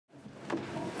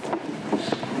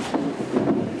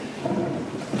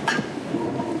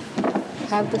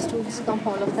have the students come,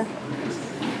 all of them.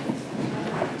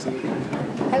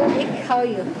 Hello Nick, how are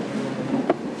you?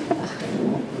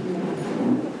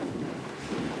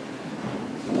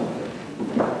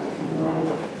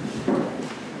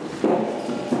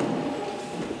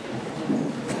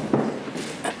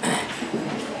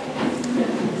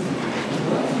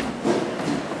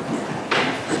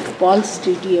 Paul's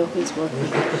studio is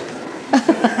working.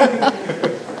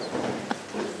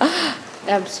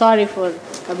 I'm sorry for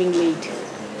coming late,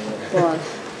 Paul.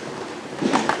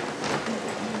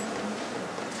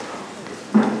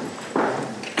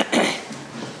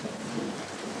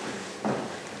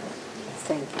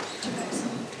 Thank you.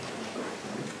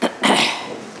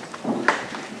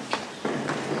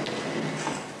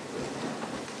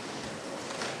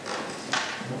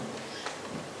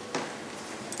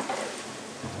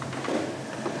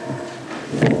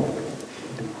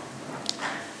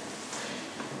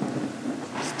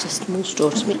 Just move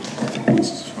towards me.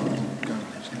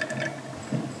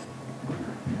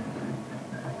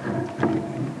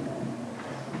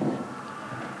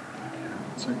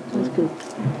 That's good.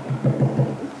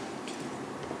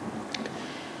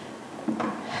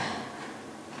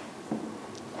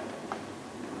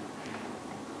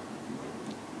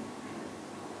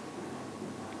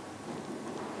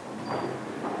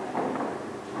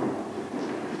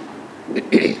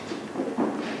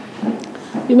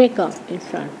 You may come in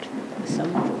front.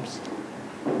 Some rooms.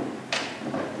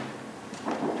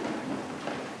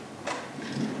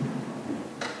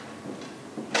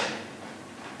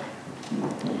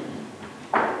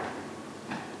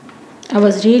 I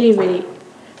was really very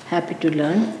happy to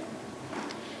learn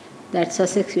that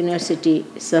Sussex University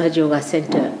Sahaja Yoga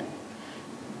Center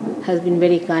has been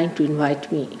very kind to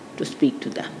invite me to speak to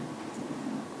them.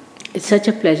 It's such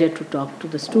a pleasure to talk to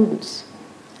the students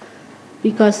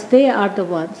because they are the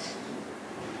ones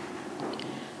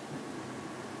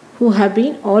who have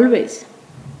been always,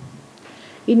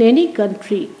 in any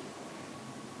country,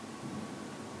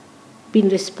 been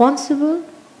responsible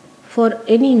for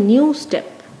any new step,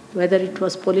 whether it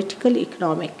was political,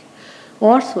 economic,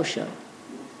 or social,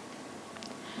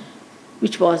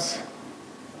 which was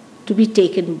to be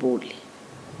taken boldly.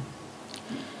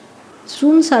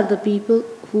 Students are the people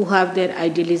who have their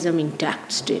idealism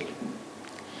intact still.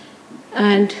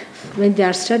 And when they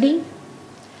are studying,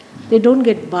 they don't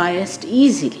get biased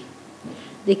easily.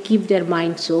 They keep their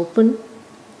minds open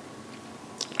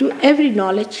to every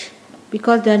knowledge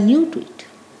because they are new to it.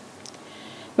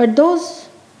 But those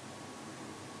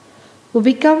who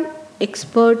become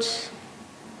experts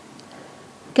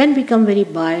can become very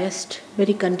biased,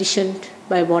 very conditioned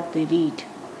by what they read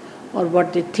or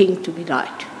what they think to be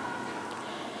right.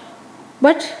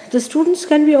 But the students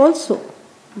can be also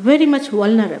very much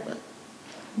vulnerable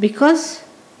because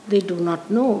they do not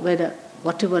know whether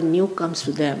whatever new comes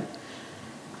to them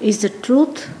is the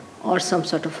truth or some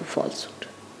sort of a falsehood.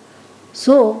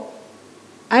 So,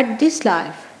 at this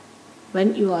life,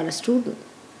 when you are a student,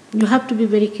 you have to be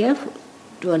very careful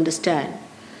to understand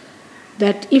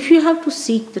that if you have to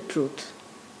seek the truth,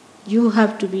 you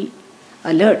have to be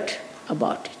alert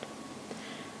about it.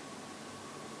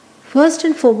 First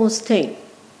and foremost thing,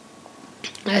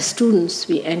 as students,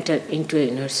 we enter into a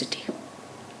university.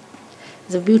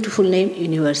 It's a beautiful name,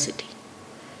 university,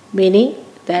 meaning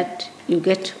that you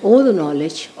get all the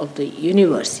knowledge of the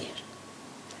universe here.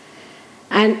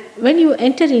 And when you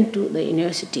enter into the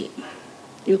university,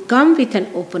 you come with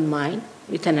an open mind,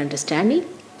 with an understanding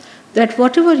that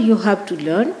whatever you have to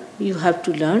learn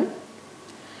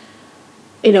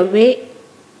in a way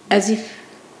as if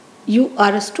you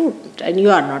are a student and you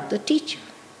are not the teacher.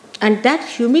 And that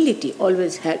humility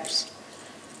always helps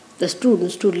the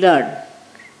students to learn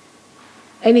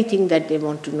anything that they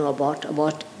want to know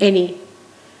about any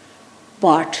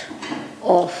part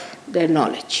of their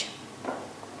knowledge.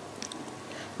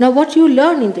 Now, what you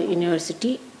learn in the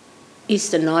university is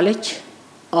the knowledge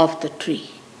of the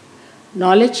tree,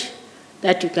 knowledge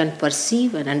that you can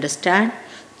perceive and understand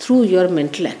through your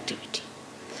mental activity.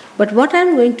 But what I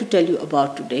am going to tell you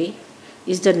about today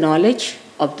is the knowledge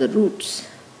of the roots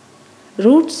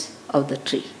of the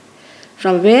tree,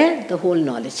 from where the whole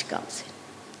knowledge comes in.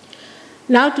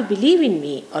 Now, to believe in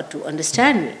me or to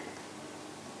understand me,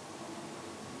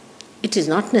 it is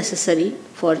not necessary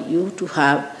for you to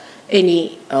have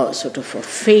any sort of a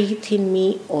faith in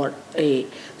me or a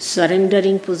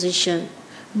surrendering position,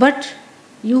 but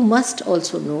you must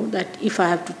also know that if I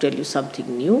have to tell you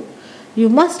something new, you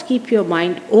must keep your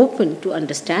mind open to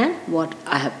understand what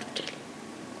I have to tell you.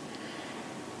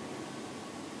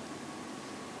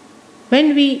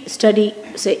 When we study,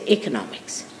 say,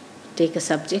 economics, take a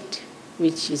subject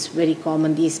which is very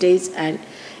common these days, and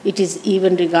it is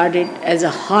even regarded as a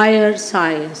higher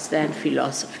science than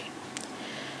philosophy.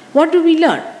 What do we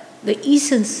learn? The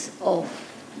essence of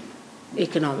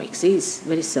economics is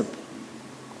very simple.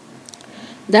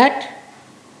 That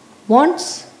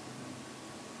wants,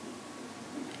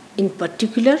 in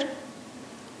particular,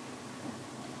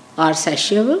 are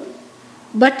satiable,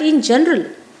 but in general,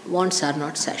 wants are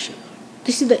not satiable.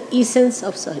 This is the essence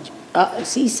of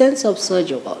Sahaja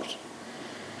Yoga.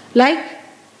 Like,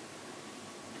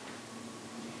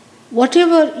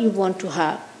 whatever you want to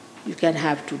have, you can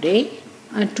have today,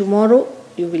 and tomorrow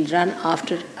you will run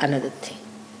after another thing.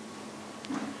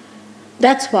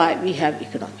 That's why we have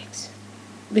economics,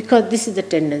 because this is the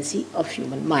tendency of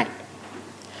human mind.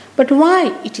 But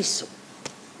why it is so?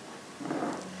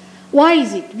 Why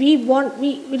is it? We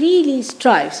really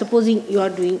strive. Supposing you are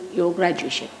doing your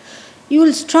graduation, you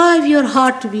will strive your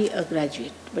heart to be a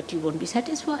graduate, but you won't be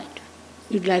satisfied.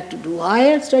 You'd like to do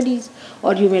higher studies,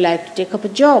 or you may like to take up a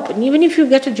job, and even if you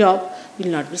get a job, you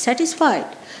will not be satisfied.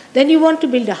 Then you want to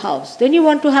build a house, then you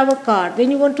want to have a car, then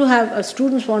you want to have,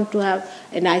 students want to have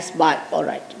a nice bike, all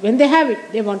right. When they have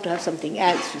it, they want to have something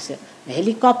else. You say, a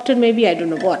helicopter maybe, I don't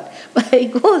know what, but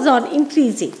it goes on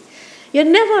increasing. You're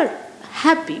never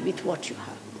happy with what you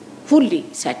have, fully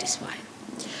satisfied.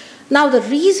 Now the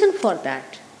reason for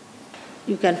that,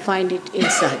 you can find it in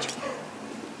Sahaja.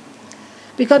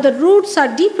 Because the roots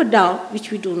are deeper down,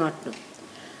 which we do not know.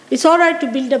 It's all right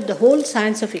to build up the whole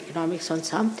science of economics on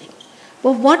something.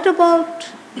 But what about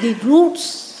the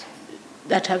roots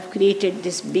that have created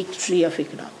this big tree of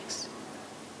economics?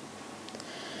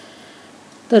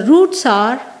 The roots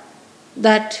are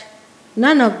that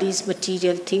none of these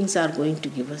material things are going to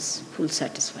give us full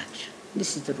satisfaction.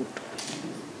 This is the root of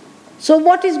it. So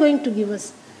what is going to give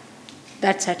us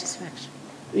that satisfaction?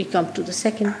 We come to the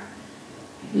second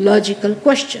logical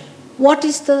question. What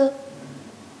is the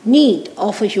need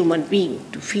of a human being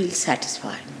to feel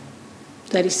satisfied?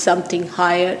 There is something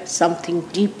higher, something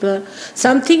deeper,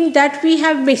 something that we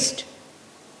have missed.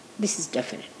 This is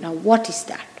definite. Now, what is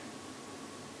that?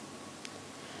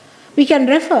 We can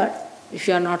refer, if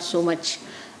you are not so much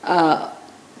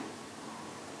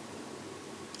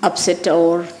upset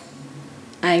or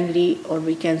angry, or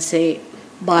we can say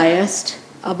biased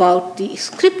about the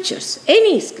scriptures,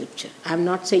 any scripture. I am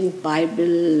not saying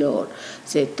Bible or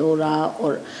say Torah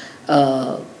or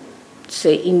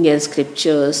say Indian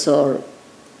scriptures or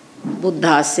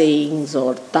Buddha sayings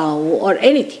or Tao or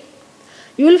anything.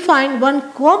 You will find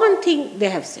one common thing they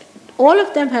have said. All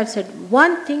of them have said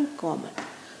one thing common,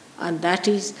 and that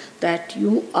is that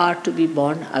you are to be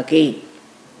born again.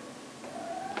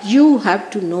 You have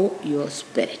to know your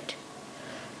spirit.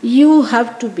 You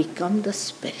have to become the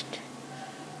spirit.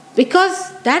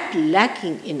 Because that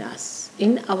lacking in us,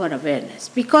 in our awareness,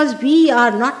 because we are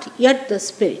not yet the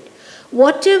spirit,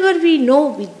 whatever we know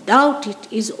without it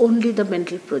is only the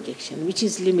mental projection, which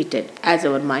is limited as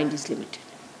our mind is limited.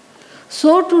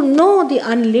 So to know the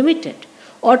unlimited,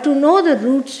 or to know the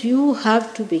roots, you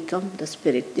have to become the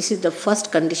spirit. This is the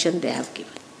first condition they have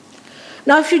given.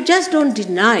 Now if you just don't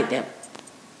deny them,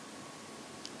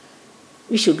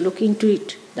 we should look into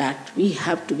it, that we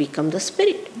have to become the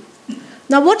spirit.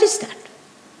 Now what is that?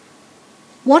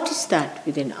 What is that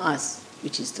within us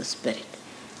which is the spirit?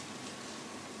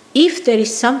 If there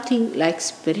is something like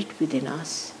spirit within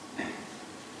us,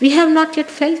 we have not yet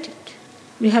felt it.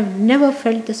 We have never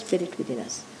felt the spirit within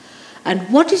us. And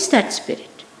what is that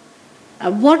spirit?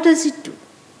 And what does it do?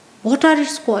 What are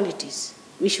its qualities?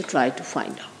 We should try to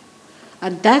find out.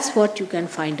 And that's what you can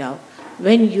find out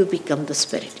when you become the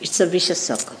spirit. It's a vicious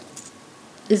circle.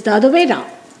 It's the other way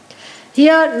round.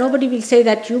 Here, nobody will say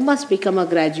that you must become a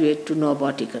graduate to know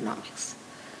about economics.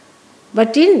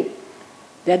 But in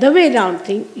the other way around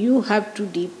thing, you have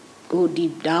to go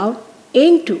deep down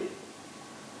into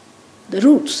the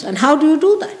roots. And how do you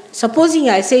do that? Supposing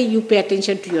I say you pay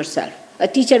attention to yourself. A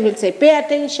teacher will say, pay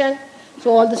attention.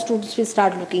 So all the students will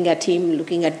start looking at him,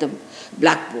 looking at the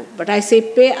blackboard. But I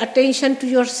say, pay attention to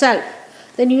yourself.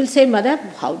 Then you will say, Mother,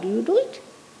 how do you do it?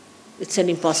 It's an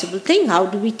impossible thing. How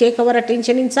do we take our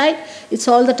attention inside? It's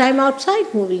all the time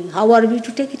outside moving. How are we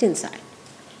to take it inside?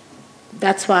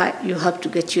 That's why you have to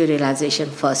get your realization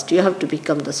first. You have to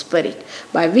become the spirit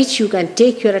by which you can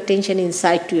take your attention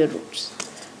inside to your roots.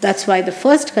 That's why the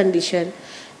first condition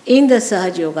in the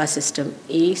Sahaja Yoga system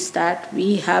is that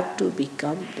we have to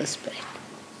become the spirit.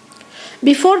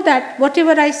 Before that,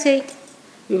 whatever I say,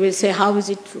 you will say, how is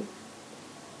it true?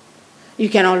 You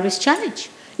can always challenge.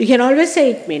 You can always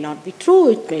say it may not be true,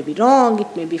 it may be wrong,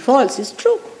 it may be false. It's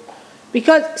true.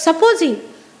 Because supposing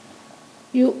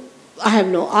you I have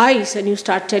no eyes and you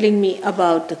start telling me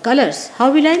about the colors,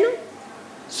 how will I know?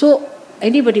 So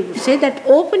anybody would say that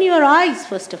open your eyes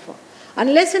first of all.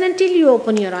 Unless and until you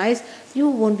open your eyes, you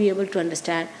won't be able to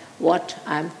understand what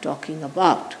I am talking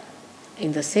about.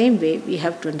 In the same way, we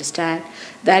have to understand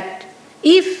that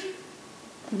if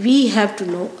we have to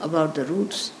know about the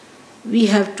roots, we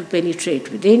have to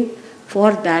penetrate within.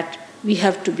 For that, we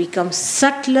have to become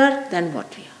subtler than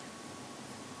what we are.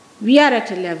 We are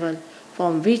at a level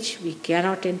from which we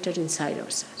cannot enter inside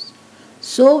ourselves.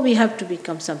 So we have to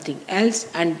become something else,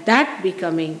 and that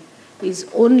becoming is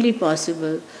only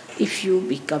possible if you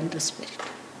become the Spirit.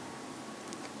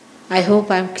 I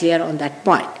hope I am clear on that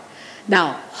point.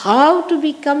 Now, how to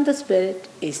become the Spirit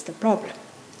is the problem.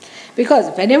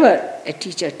 Because whenever a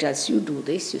teacher tells you do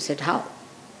this, you said how?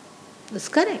 That's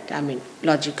correct. I mean,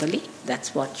 logically,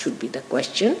 that's what should be the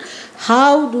question.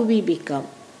 How do we become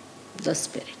the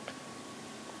Spirit?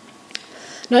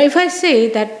 Now, if I say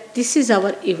that this is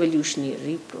our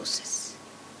evolutionary process,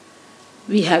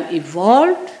 we have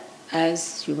evolved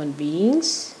as human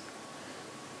beings,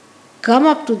 come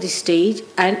up to this stage,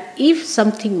 and if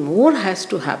something more has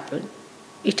to happen,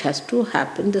 it has to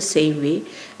happen the same way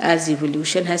as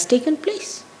evolution has taken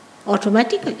place,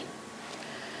 automatically.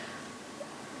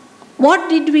 What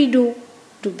did we do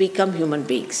to become human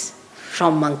beings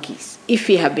from monkeys, if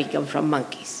we have become from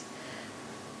monkeys?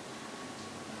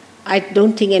 I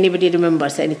don't think anybody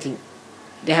remembers anything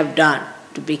they have done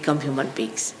to become human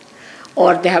beings,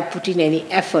 or they have put in any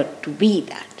effort to be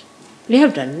that. We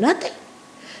have done nothing.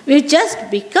 We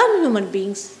just become human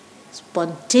beings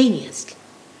spontaneously,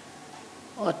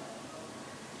 or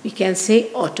we can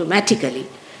say automatically.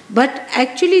 But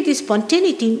actually this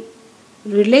spontaneity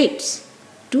relates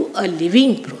to a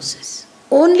living process.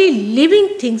 Only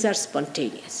living things are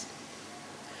spontaneous.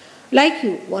 Like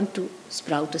you want to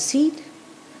sprout a seed,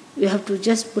 you have to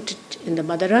just put it in the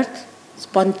Mother Earth.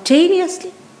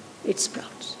 Spontaneously, it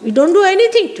sprouts. We don't do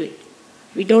anything to it.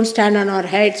 We don't stand on our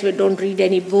heads, we don't read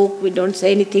any book, we don't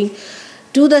say anything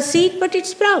to the seed, but it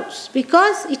sprouts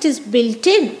because it is built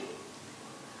in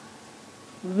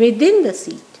within the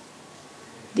seed.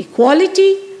 The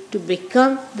quality to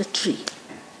become the tree.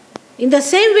 In the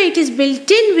same way, it is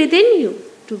built in within you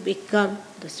to become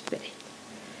the Spirit.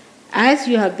 As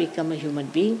you have become a human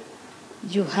being,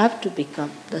 you have to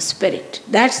become the Spirit.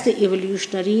 That's the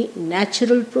evolutionary,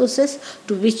 natural process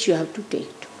to which you have to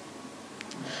take to.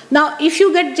 Now, if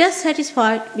you get just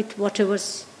satisfied with whatever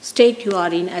state you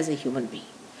are in as a human being,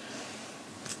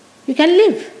 you can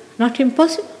live, not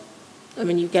impossible. I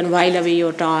mean, you can while away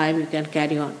your time, you can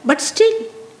carry on. But still,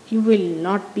 you will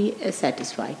not be a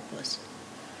satisfied person.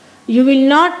 You will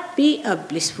not be a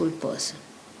blissful person.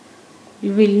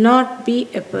 You will not be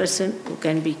a person who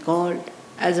can be called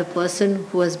as a person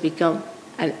who has become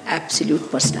an absolute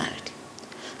personality.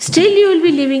 Still, you will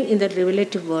be living in the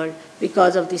relative world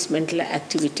because of this mental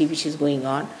activity which is going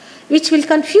on, which will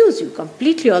confuse you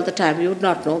completely all the time. You would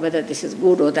not know whether this is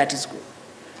good or that is good.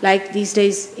 Like these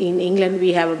days in England,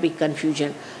 we have a big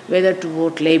confusion whether to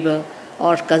vote Labour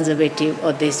or Conservative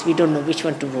or this. We don't know which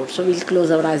one to vote. So we'll close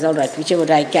our eyes, all right,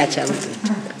 whichever I catch, I will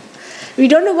vote. We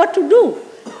don't know what to do.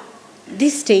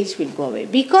 This stage will go away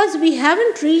because we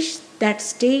haven't reached that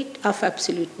state of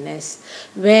absoluteness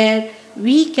where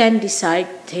we can decide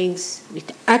things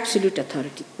with absolute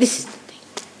authority. This is the thing.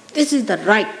 This is the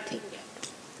right thing.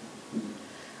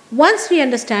 Once we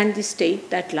understand this state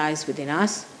that lies within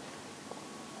us,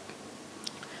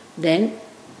 then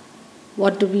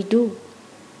what do?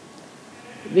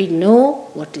 We know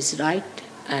what is right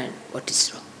and what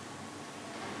is wrong.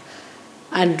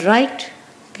 And right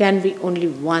can be only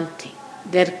one thing.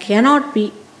 There cannot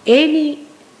be any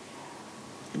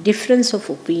difference of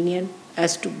opinion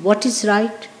as to what is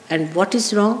right and what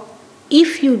is wrong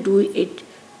if you do it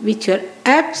with your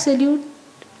absolute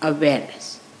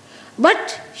awareness.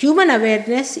 But human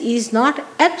awareness is not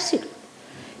absolute.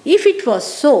 If it was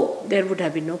so, there would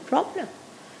have been no problem.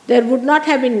 There would not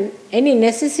have been any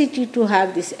necessity to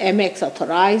have this MX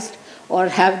authorized or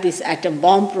have this atom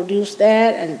bomb produced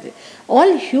there. And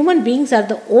all human beings are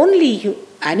the only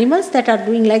animals that are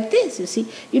doing like this. You see,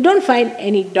 you don't find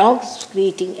any dogs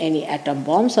creating any atom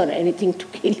bombs or anything to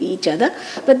kill each other.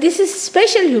 But this is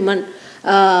special human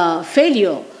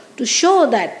failure to show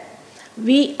that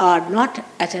we are not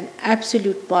at an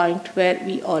absolute point where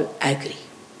we all agree.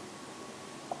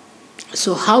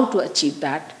 So how to achieve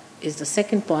that is the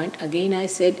second point. Again, I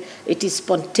said it is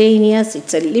spontaneous,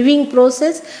 it's a living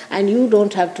process, and you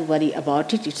don't have to worry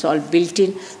about it. It's all built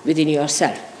in within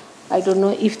yourself. I don't know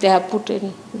if they have put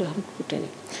any. They haven't put any.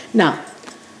 Now,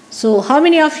 so how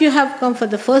many of you have come for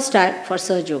the first time for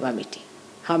Sahaja Yoga meeting?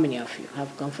 How many of you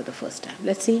have come for the first time?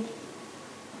 Let's see.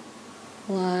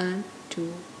 1,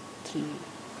 2, 3,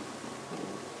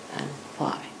 and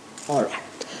 5. All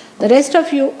right. The rest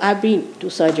of you have been to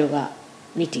Sahaja Yoga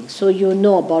meetings, so you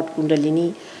know about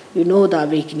Kundalini, you know the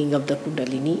awakening of the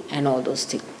Kundalini and all those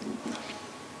things.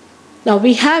 Now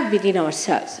we have within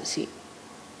ourselves, you see,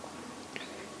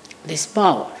 this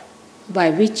power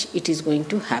by which it is going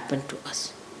to happen to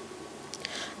us.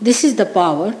 This is the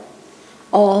power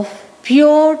of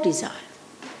pure desire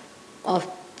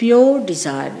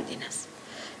within us.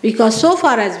 Because so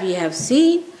far as we have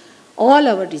seen, all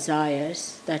our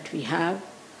desires that we have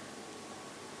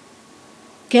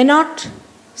cannot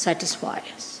satisfy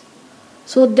us.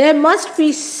 So there must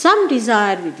be some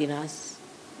desire within us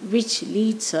which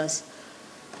leads us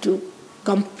to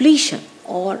completion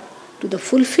or to the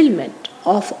fulfillment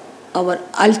of our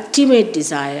ultimate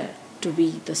desire to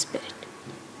be the Spirit.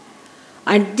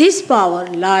 And this power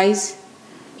lies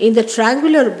in the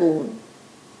triangular bone,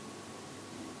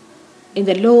 in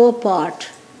the lower part,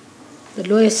 the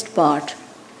lowest part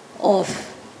of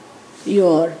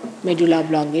your medulla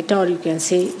oblongata, or you can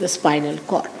say the spinal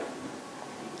cord.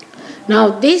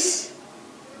 Now this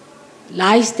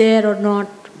lies there or not,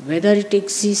 whether it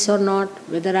exists or not,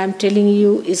 whether I am telling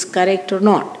you is correct or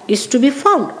not, is to be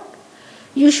found out.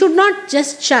 You should not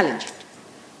just challenge it.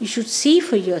 You should see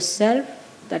for yourself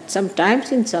that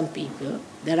sometimes in some people,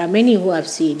 there are many who have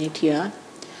seen it here,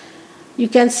 you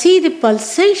can see the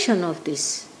pulsation of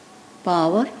this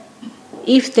power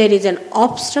if there is an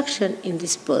obstruction in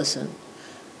this person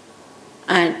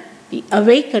and the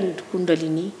awakened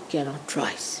Kundalini cannot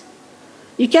rise.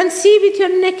 You can see with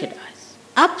your naked eyes,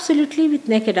 absolutely with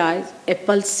naked eyes, a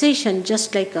pulsation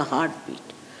just like a heartbeat.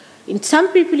 In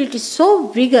some people it is so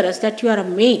vigorous that you are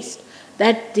amazed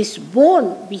that this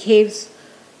bone behaves,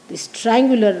 this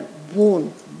triangular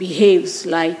bone behaves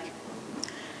like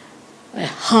a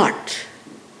heart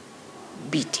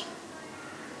beating.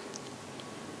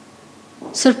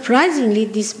 Surprisingly,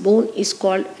 this bone is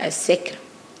called as sacrum.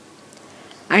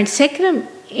 And sacrum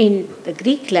in the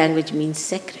Greek language means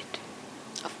sacred.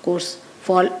 Of course,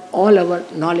 for all our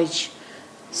knowledge,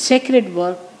 sacred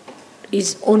word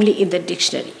is only in the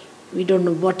dictionary. We don't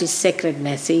know what is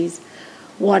sacredness is,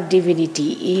 what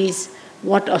divinity is,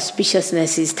 what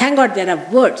auspiciousness is. Thank God there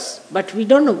are words, but we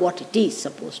don't know what it is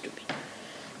supposed to be.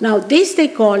 Now this they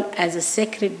call as a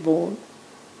sacred bone.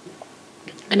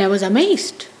 And I was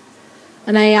amazed.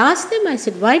 And I asked them, I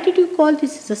said, why did you call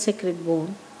this as a sacred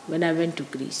bone when I went to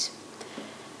Greece?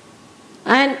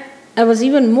 And I was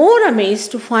even more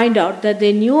amazed to find out that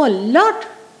they knew a lot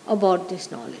about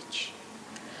this knowledge.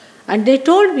 And they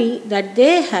told me that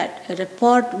they had a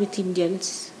rapport with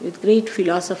Indians, with great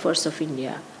philosophers of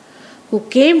India, who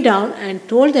came down and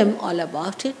told them all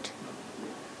about it.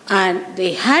 And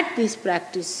they had this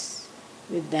practice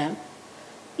with them.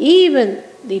 Even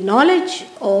the knowledge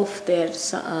of their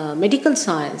medical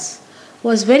science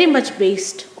was very much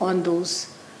based on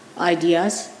those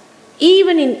ideas.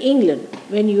 Even in England,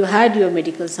 when you had your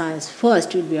medical science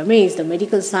first, you'd be amazed. The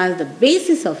medical science, the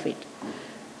basis of it,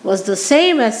 was the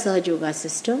same as Sahaja Yoga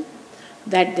system,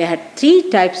 that they had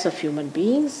 3 types of human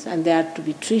beings and they are to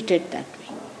be treated that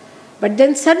way. But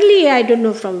then suddenly, I don't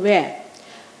know from where,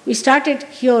 we started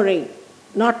curing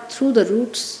not through the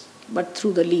roots, but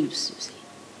through the leaves, you see.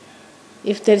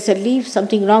 If there is a leaf,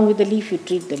 something wrong with the leaf, you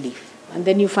treat the leaf. And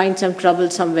then you find some trouble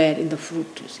somewhere in the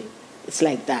fruit, you see. It's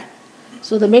like that.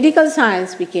 So the medical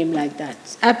science became like that,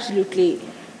 absolutely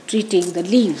treating the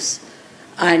leaves,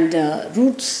 and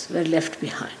roots were left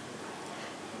behind.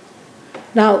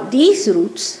 Now these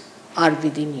roots are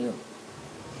within you.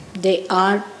 They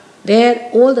are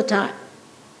there all the time.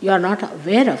 You are not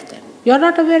aware of them. You are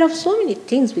not aware of so many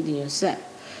things within yourself.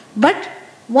 But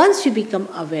once you become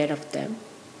aware of them,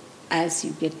 as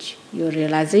you get your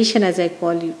realization, as I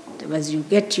call it, as you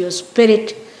get your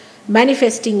spirit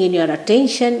manifesting in your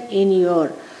attention, in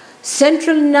your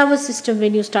central nervous system,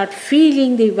 when you start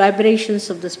feeling the vibrations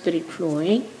of the spirit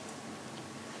flowing,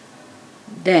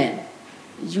 then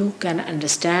you can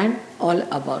understand all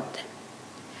about them.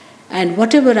 And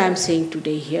whatever I am saying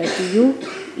today here to you,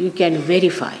 you can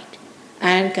verify it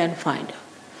and can find out.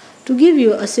 To give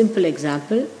you a simple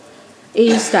example,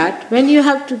 is that when you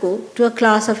have to go to a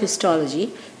class of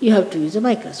histology, you have to use a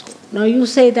microscope. Now you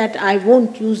say that I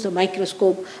won't use the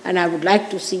microscope and I would like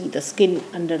to see the skin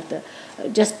under the,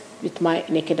 just with my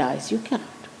naked eyes. You cannot.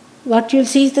 What you'll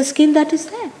see is the skin that is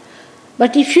there.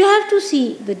 But if you have to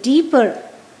see the deeper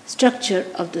structure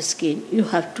of the skin, you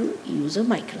have to use a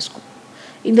microscope.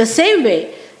 In the same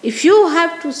way, if you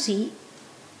have to see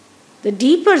the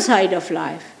deeper side of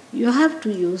life, you have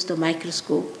to use the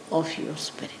microscope of your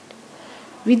spirit.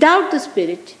 Without the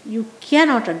spirit, you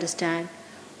cannot understand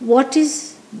what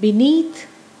is beneath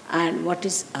and what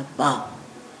is above.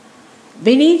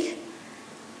 Beneath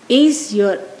is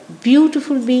your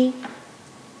beautiful being,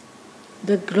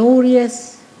 the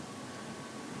glorious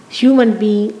human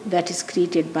being that is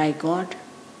created by God,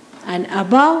 and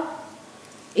above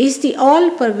is the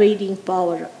all-pervading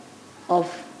power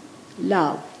of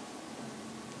love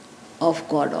of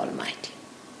God Almighty.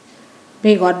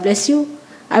 May God bless you.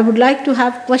 I would like to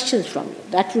have questions from you.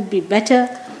 That would be better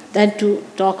than to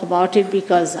talk about it,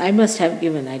 because I must have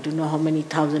given, I don't know how many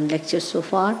thousand lectures so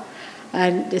far,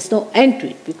 and there's no end to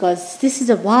it, because this is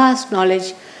a vast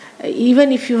knowledge.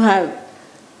 Even if you have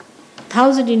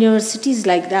 1,000 universities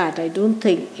like that, I don't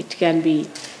think it can be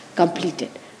completed.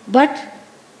 But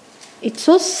it's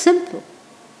so simple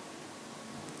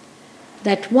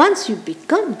that once you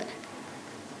become that,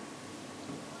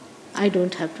 I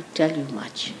don't have to tell you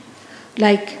much.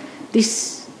 Like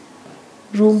this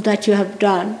room that you have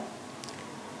done,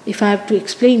 if I have to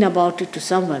explain about it to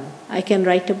someone, I can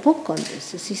write a book on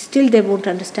this. You see, still they won't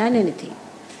understand anything.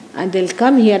 And they'll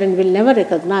come here and will never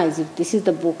recognize if this is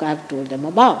the book I have told them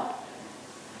about.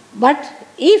 But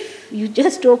if you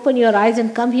just open your eyes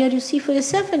and come here, you see for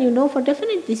yourself and you know for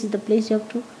definite this is the place you have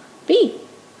to be.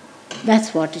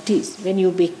 That's what it is. When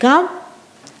you become,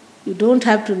 you don't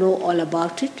have to know all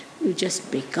about it, you just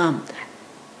become that.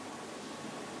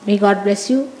 May God bless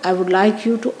you. I would like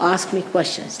you to ask me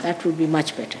questions. That would be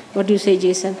much better. What do you say,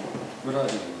 Jason?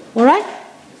 All right?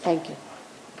 Thank you.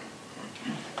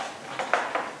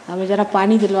 हमें जरा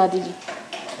पानी दिलवा दीजिए.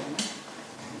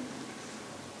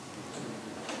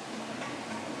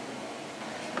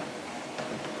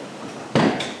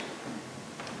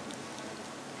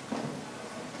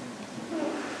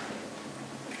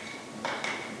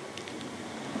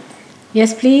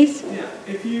 Yes, please. Yeah,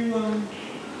 if you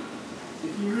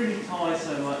really tie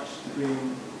so much to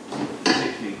being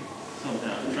physically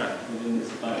somehow trapped within this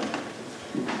boat,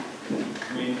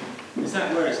 I mean, is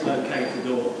that where it's located,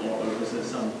 or is there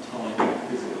some tie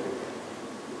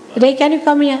physical? Ray, can you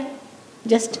come here?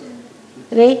 Just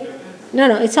Ray.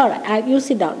 No, it's all right. You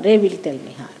sit down. Ray will tell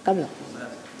me. Come here.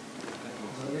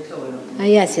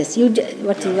 Yes. You.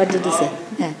 What did he say?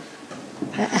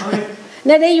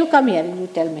 No, Ray, you come here and you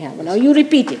tell me how. Now you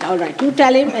repeat it. All right. You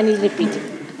tell him and he'll repeat it.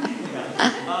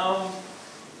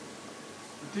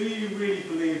 Do you really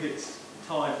believe it's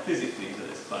tied physically to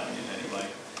this bone in any way,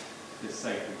 this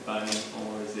sacred bone,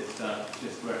 or is it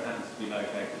just where it happens to be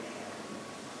located?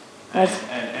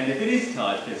 And if it is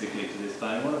tied physically to this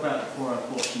bone, what about the poor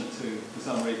unfortunate who, for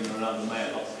some reason or another, may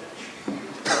have lost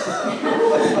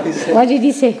it? What did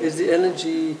he say? Is the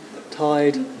energy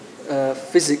tied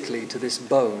physically to this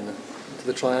bone, to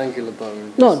the triangular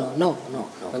bone? No.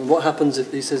 And what happens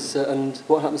if he says? And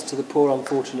what happens to the poor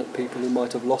unfortunate people who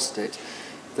might have lost it,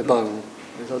 the bone?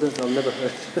 Because I've never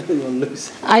heard anyone lose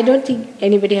it. I don't think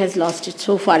anybody has lost it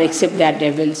so far, except their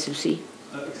devils. You see,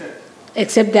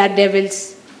 except their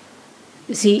devils.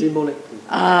 You see, Demonic.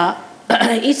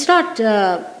 It's not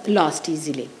lost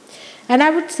easily, and I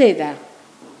would say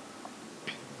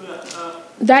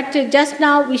that just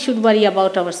now we should worry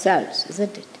about ourselves,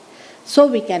 isn't it? So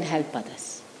we can help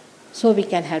others. So we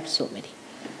can help so many.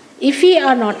 If we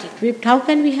are not equipped, how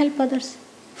can we help others?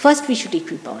 First, we should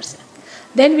equip ourselves.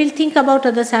 Then we'll think about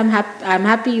others. I'm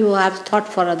happy you have thought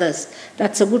for others.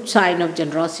 That's a good sign of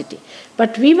generosity.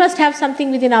 But we must have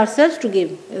something within ourselves to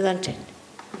give, isn't it?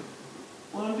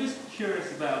 Well, I'm just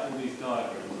curious about all these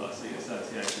diagrams I see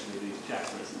associated with these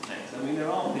chakras and things. I mean, there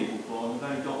are people born who've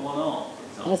only got one arm, for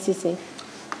example. What's he saying?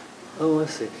 Oh, I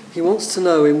see. He wants to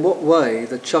know in what way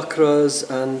the chakras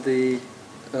and the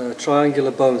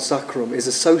triangular bone sacrum is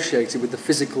associated with the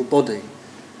physical body.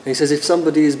 And he says if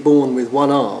somebody is born with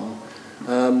one arm,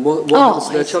 what happens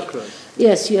to their chakras?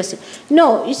 Yes.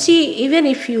 No, you see, even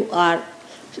if you are,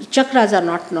 chakras are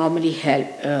not normally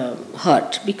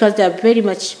hurt because they are very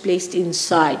much placed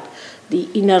inside the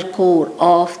inner core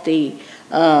of the,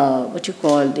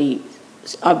 the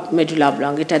medulla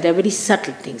oblongata. They are very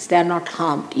subtle things. They are not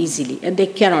harmed easily and they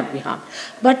cannot be harmed.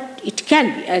 But it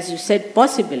can be, as you said,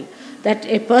 possible that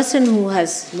a person who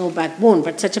has no backbone,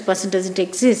 but such a person doesn't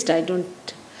exist, I haven't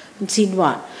seen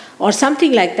one, or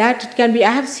something like that, it can be.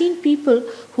 I have seen people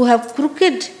who have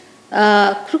crooked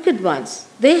ones.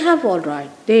 They have all right.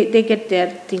 They get their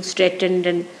things straightened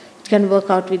and it can work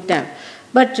out with them.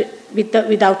 But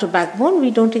without a backbone,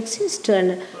 we don't exist.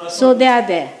 And so they are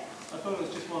there. I thought it was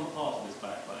just one part of this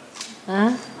backbone. Huh?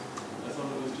 I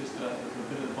thought it was just a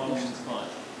bit of the bottom of the spine.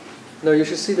 No, you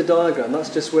should see the diagram. That's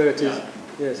just where it is.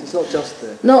 Yes, it's not just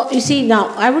there. No, you see,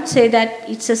 now I would say that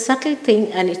it's a subtle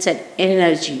thing and it's an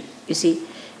energy. You see,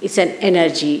 it's an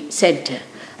energy center.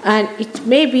 And it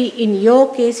may be, in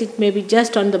your case, it may be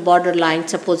just on the borderline,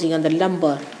 supposing on the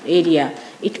lumbar area,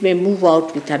 it may move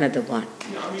out with another one.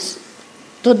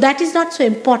 So that is not so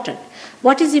important.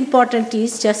 What is important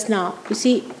is just now, you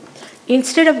see,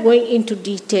 instead of going into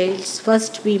details,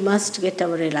 first we must get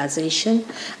our realization,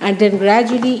 and then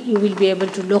gradually you will be able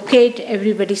to locate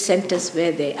everybody's centers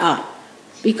where they are.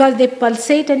 Because they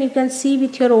pulsate and you can see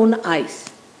with your own eyes.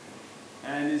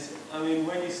 And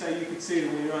when you say you could see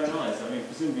them with your own eyes,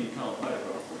 presumably you can't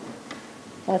photograph them.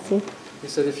 That's it. He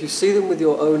said if you see them with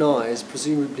your own eyes,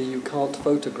 presumably you can't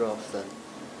photograph them.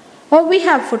 Oh, we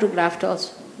have photographed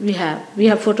also. We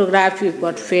have photographed, we've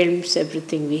got films,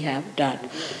 everything we have done.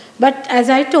 But as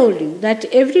I told you, that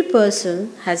every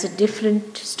person has a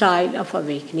different style of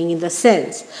awakening, in the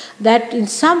sense that in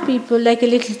some people, like a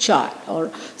little child,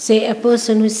 or say a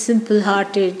person who is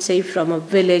simple-hearted, say from a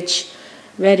village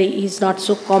where he is not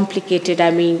so complicated,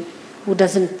 who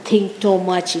doesn't think too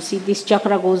much. You see, this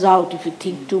chakra goes out if you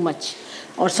think too much,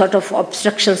 or sort of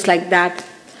obstructions like that.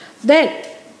 Then,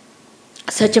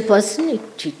 such a person,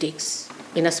 he takes,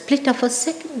 in a split of a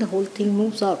second, the whole thing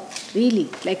moves out, really,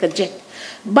 like a jet.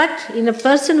 But in a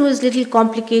person who is little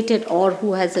complicated, or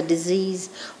who has a disease,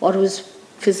 or who is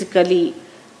physically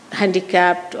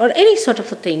handicapped, or any sort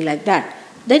of a thing like that,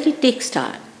 then it takes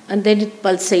time, and then it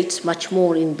pulsates much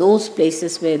more in those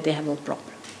places where they have a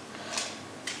problem.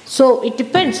 So it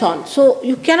depends on. So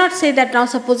you cannot say that now,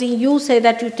 supposing you say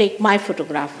that you take my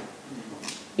photograph,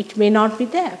 it may not be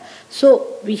there.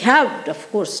 So we have,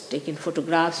 of course, taken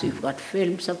photographs, we've got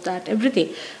films of that,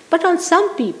 everything. But on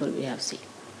some people we have seen.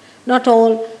 Not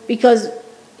all, because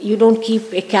you don't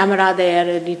keep a camera there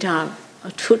any time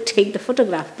to take the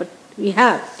photograph, but we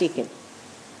have taken.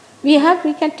 We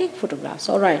can take photographs,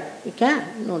 all right, we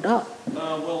can, no doubt.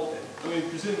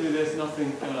 Presumably there's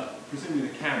nothing, presumably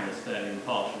the camera's fairly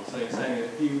impartial, so you're saying that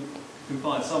if you can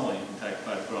find someone you can take a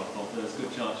photograph of, there's a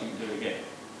good chance you can do it again.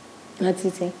 What's he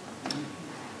saying?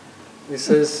 He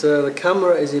says the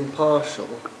camera is impartial,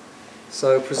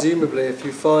 so presumably if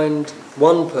you find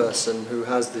one person who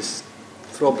has this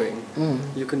throbbing,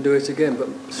 you can do it again. But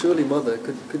surely, Mother,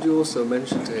 could you also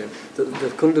mention to him that the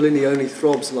Kundalini only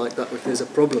throbs like that if there's a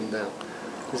problem now?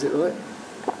 Is it right?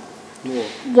 More.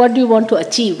 What do you want to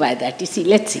achieve by that? You see,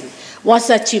 let's see. What's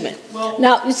the achievement? Well,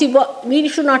 now, you see, we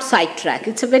should not sidetrack.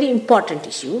 It's a very important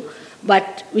issue,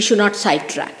 but we should not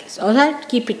sidetrack it. All right?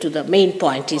 Keep it to the main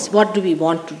point is what do we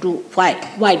want to do? Why?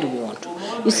 Why do we want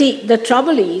to? You see, the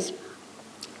trouble is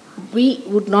we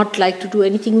would not like to do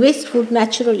anything wasteful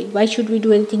naturally. Why should we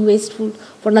do anything wasteful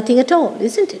for nothing at all,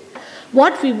 isn't it?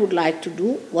 What we would like to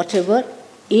do, whatever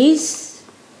is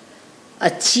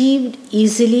achieved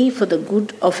easily for the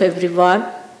good of everyone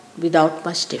without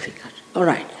much difficulty. All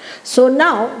right. So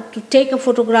now, to take a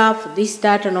photograph, this,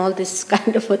 that, and all this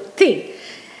kind of a thing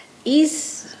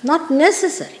is not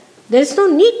necessary. There is no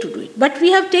need to do it. But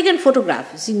we have taken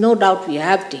photographs. You see, no doubt we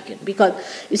have taken. Because,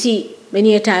 you see,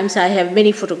 many a times I have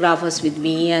many photographers with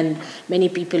me and many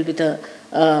people with a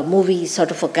movie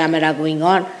sort of a camera going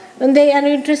on. When they are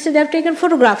interested, they have taken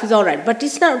photographs, it's all right. But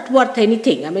it's not worth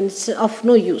anything. It's of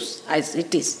no use as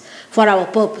it is for our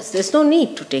purpose. There's no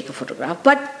need to take a photograph.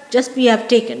 But just we have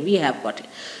taken, we have got it.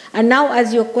 And now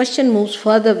as your question moves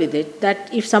further with it,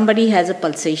 that if somebody has a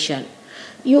pulsation,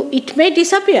 it may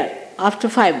disappear after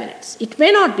 5 minutes. It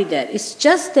may not be there. It's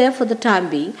just there for the time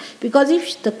being, because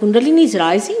if the Kundalini is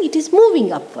rising, it is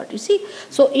moving upward, you see.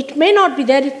 So it may not be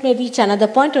there, it may reach another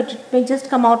point, or it may just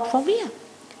come out from here.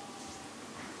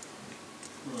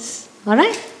 All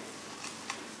right?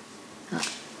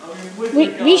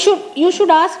 You should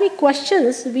ask me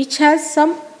questions which has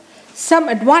some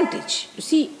advantage, you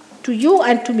see, to you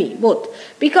and to me, both.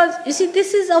 Because, you see,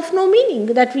 this is of no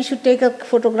meaning that we should take a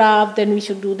photograph, then we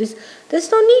should do this. There's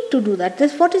no need to do that.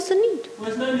 What is the need? Well,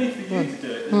 there's no need for you to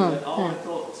do it. I would have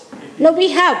thought... No,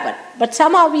 we have, but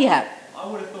somehow we have. I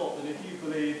would have thought that if you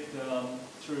believed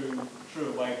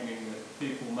through awakening that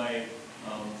people may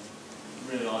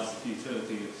realise the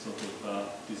futility of sort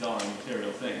of desiring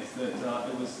material things, that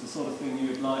it was the sort of thing you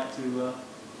would like to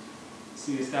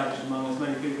see established among as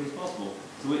many people as possible,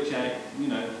 to which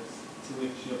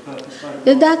purpose.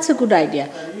 That's a good idea.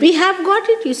 We have got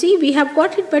it, you see, we have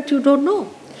got it, but you don't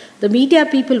know. The media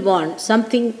people want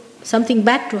something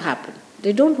bad to happen.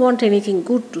 They don't want anything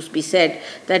good to be said,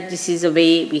 that this is a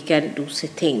way we can do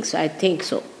things. I think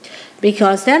so.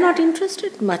 Because they are not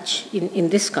interested much in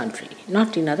this country,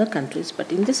 not in other countries,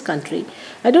 but in this country.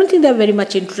 I don't think they are very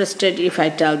much interested if I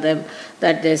tell them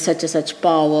that there is such and such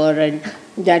power and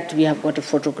that we have got a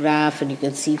photograph and you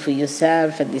can see for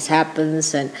yourself and this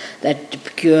happens and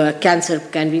that cure cancer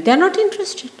can be. They are not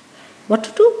interested. what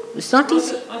to do. It's not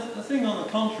easy. I think on the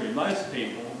contrary, most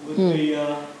people would be,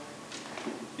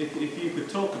 if you could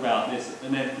talk about this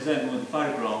and then present them with a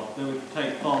photograph, they would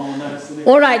take far more notice than if...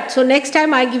 All right, so next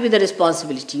time I give you the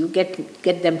responsibility. You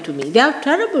get them to me. They are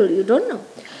terrible, you don't know.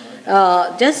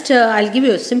 I'll give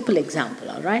you a simple example,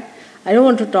 all right? I don't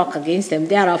want to talk against them.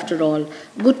 They are, after all,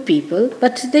 good people,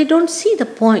 but they don't see the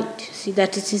point, see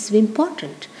that it is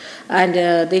important. And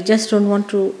they just don't want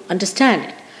to understand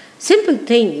it. Simple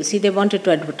thing, you see, they wanted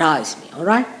to advertise me, all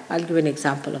right? I'll give an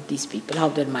example of these people, how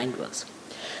their mind works.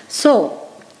 So,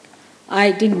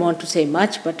 I didn't want to say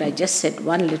much, but I just said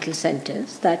one little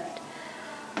sentence that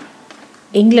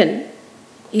England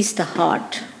is the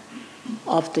heart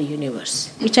of the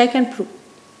universe, which I can prove.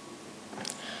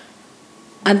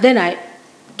 And then I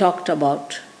talked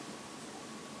about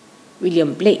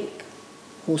William Blake,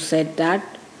 who said that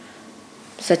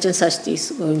such and such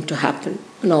is going to happen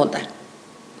and all that.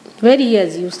 Where he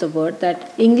has used the word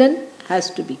that England has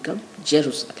to become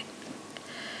Jerusalem.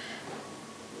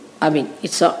 I mean,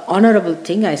 it's an honorable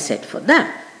thing I said for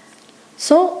them.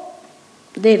 So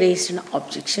they raised an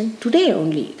objection today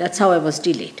only. That's how I was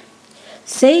delayed.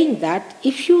 Saying that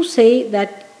if you say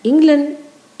that England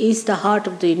is the heart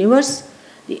of the universe,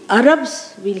 the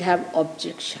Arabs will have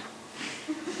objection.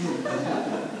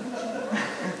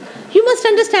 You must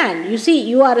understand. You see,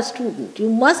 you are a student.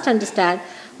 You must understand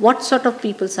what sort of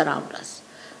people surround us.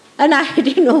 And I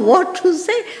didn't know what to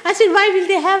say. I said, why will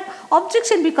they have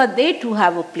objection? Because they too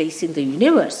have a place in the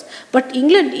universe. But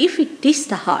England, if it is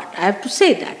the heart, I have to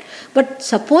say that. But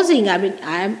supposing, I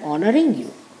am honoring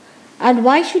you. And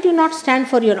why should you not stand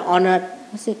for your honor?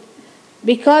 I said,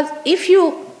 because if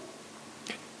you,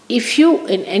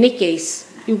 in any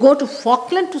case, you go to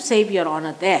Falkland to save your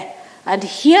honor there. And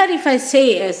here if I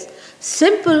say a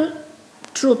simple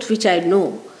truth which I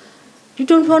know, you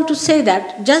don't want to say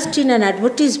that just in an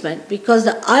advertisement because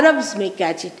the Arabs may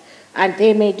catch it and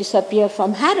they may disappear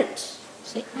from Harrods.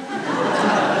 See?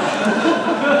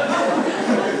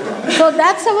 So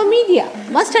that's our media.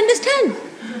 Must understand.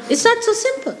 It's not so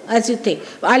simple as you think.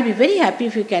 I'll be very happy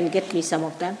if you can get me some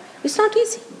of them. It's not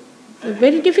easy. They're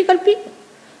very difficult people.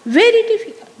 Very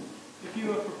difficult. If you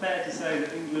were prepared to say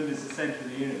that England is the centre of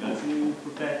the universe, are you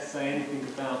prepared to say anything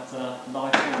about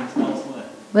life forms elsewhere?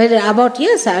 Well, about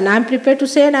yes, and I'm prepared to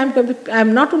say, and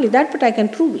I'm not only that, but I can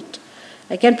prove it.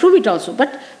 I can prove it also.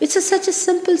 But it's such a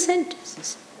simple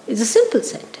sentence. It's a simple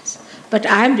sentence. But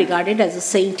I am regarded as a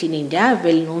saint in India. A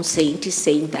well-known saint is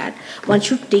saying that one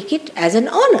should take it as an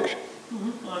honor.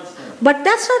 I understand. But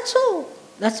that's not so.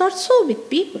 That's not so with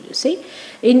people, you see.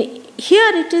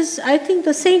 Here it is, I think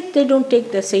the saint, they don't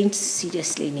take the saints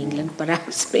seriously in England,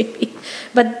 perhaps, maybe.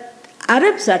 But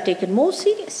Arabs are taken more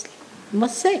seriously, I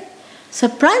must say.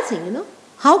 Surprising, you know.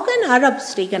 How can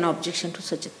Arabs take an objection to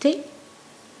such a thing?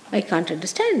 I can't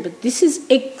understand, but this is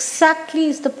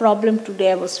exactly the problem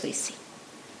today I was facing.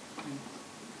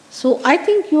 So I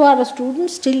think you are a student,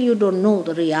 still you don't know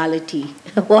the reality,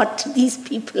 what these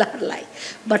people are like.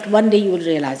 But one day you will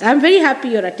realize. I'm very happy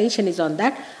your attention is on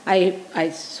that. I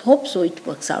hope so it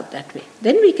works out that way.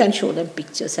 Then we can show them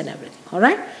pictures and everything, all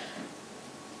right?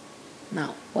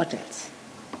 Now, what else?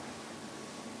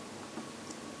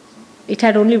 It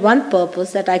had only one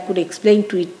purpose, that I could explain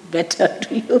to it better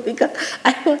to you, because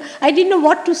I didn't know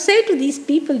what to say to these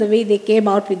people the way they came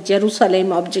out with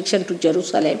Jerusalem, objection to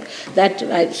Jerusalem, that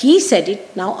he said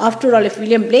it. Now, after all, if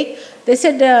William Blake, they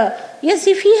said, yes,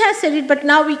 if he has said it, but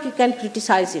now we can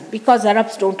criticize him because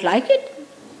Arabs don't like it.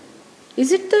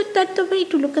 Is it that the way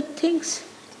to look at things?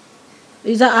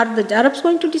 Are the Arabs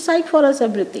going to decide for us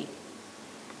everything?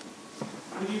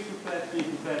 Would you be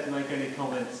prepared to make any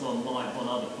comments on life on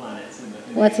other planets?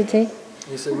 What's it saying?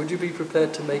 He said, would you be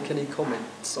prepared to make any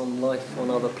comments on life on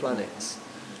other planets?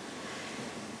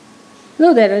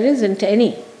 No, there isn't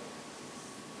any.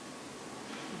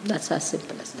 That's as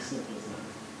simple as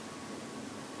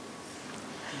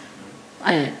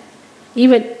that.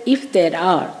 Even if there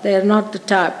are, they are not the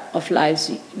type of lives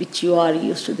which you are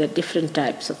used to. There are different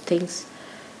types of things,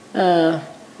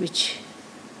 which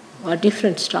are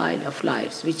different style of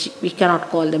lives, which we cannot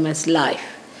call them as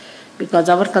life, because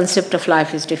our concept of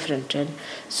life is different, and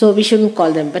so we shouldn't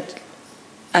call them. But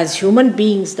as human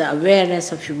beings, the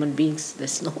awareness of human beings,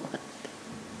 there's no one.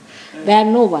 There are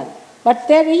no one. But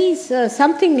there is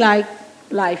something like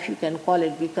life, you can call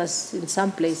it, because in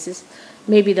some places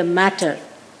maybe the matter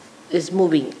is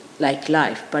moving like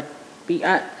life, but we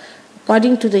are,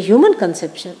 according to the human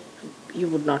conception, you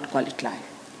would not call it life.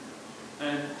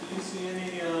 And do you see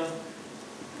any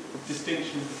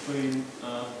distinction between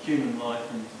human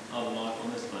life and other life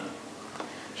on this planet?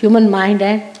 Human mind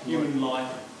and? Human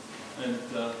life and,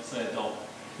 say, a dog.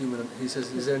 He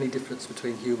says, is there any difference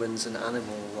between humans and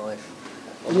animal life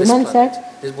on Human this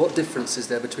planet? What difference is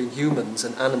there between humans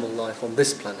and animal life on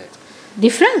this planet?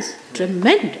 Difference?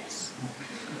 Tremendous.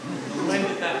 When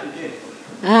did that begin?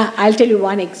 I'll tell you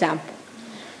one example.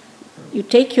 You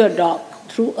take your dog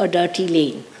through a dirty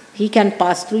lane. He can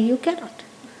pass through, you cannot.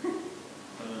 I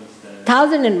don't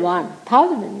understand.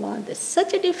 1001. There's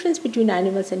such a difference between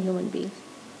animals and human beings.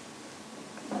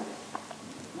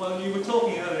 Well, you were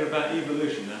talking earlier about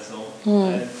evolution, that's all.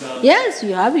 And, Yes,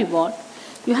 you have evolved.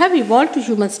 You have evolved to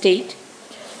human state,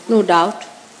 no doubt.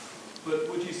 But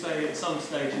would you say at some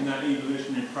stage in that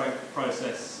evolutionary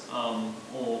process, all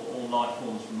life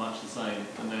forms were much the same,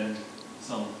 and then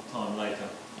some time later,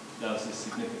 there was a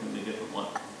significantly different one,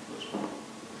 which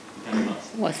became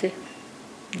us? What's it?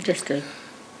 Just like.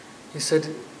 He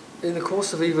said, in the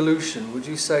course of evolution, would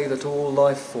you say that all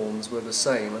life forms were the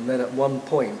same, and then at one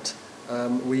point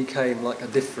we came like a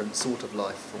different sort of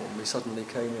life form? We suddenly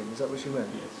came in. Is that what you meant?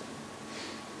 Yes.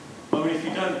 I mean, if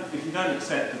you don't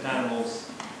accept that animals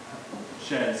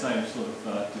share the same sort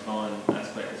of divine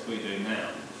aspect as we do now,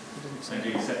 and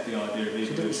you accept the idea of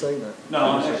evolution. She didn't say that. No,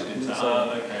 I actually didn't say that.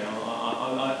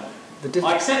 Okay,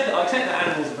 I accept that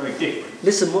animals are very different.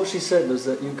 Listen, what she said was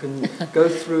that you can go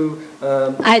through.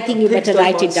 I think you pigs better don't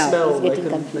write mind it down. smell. It's getting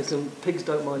confused. Pigs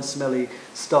don't mind smelly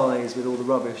styes with all the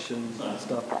rubbish and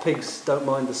stuff. Pigs don't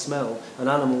mind the smell, and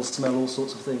animals smell all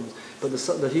sorts of things. But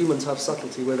the humans have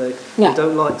subtlety where they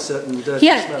don't like certain dirty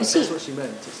smells. That's what she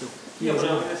meant. Yeah, but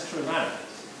I mean, that's true of animals.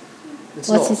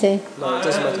 What's he saying? No, it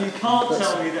doesn't matter. You can't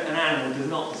tell me that an animal does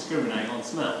not discriminate on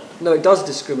smell. No, it does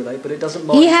discriminate, but it doesn't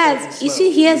mind. He has, you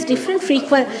see, he has different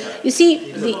frequency. You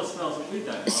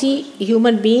see,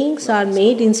 human beings are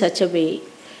made in such a way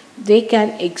they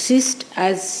can exist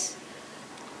as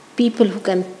people who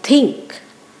can think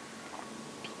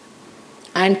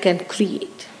and can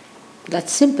create.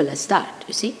 That's simple as that,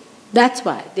 you see. That's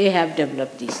why they have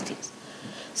developed these things.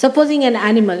 Supposing an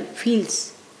animal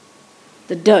feels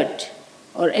the dirt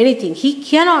or anything, he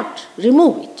cannot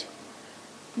remove it.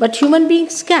 But human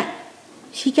beings can.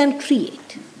 He can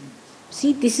create.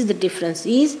 See, this is the difference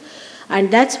and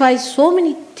that's why so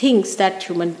many things that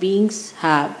human beings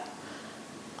have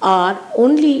are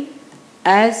only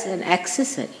as an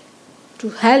accessory to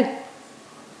help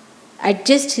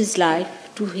adjust his life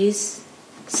to his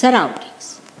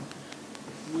surroundings.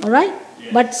 Alright?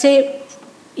 Yeah. But say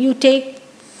you take,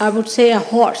 I would say, a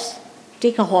horse.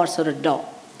 Take a horse or a dog.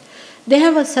 They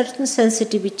have a certain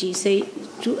sensitivity, say,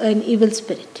 to an evil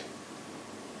spirit.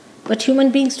 But human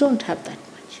beings don't have that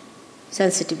much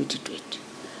sensitivity to it.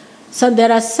 So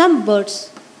there are some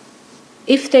birds,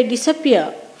 if they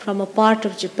disappear from a part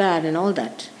of Japan and all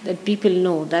that, then people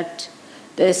know that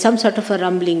there is some sort of a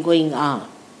rumbling going on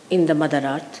in the Mother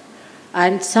Earth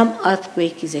and some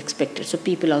earthquake is expected. So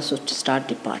people also start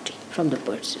departing from the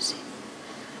birds, you see.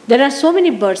 There are so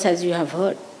many birds, as you have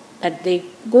heard, that they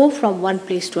go from one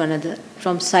place to another,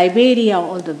 from Siberia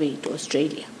all the way to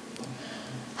Australia.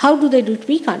 How do they do it?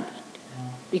 We can't do it.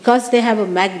 Because they have a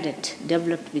magnet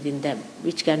developed within them,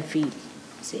 which can feel,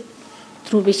 see,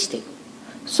 through which they go.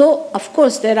 So, of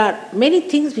course, there are many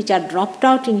things which are dropped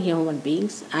out in human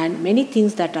beings and many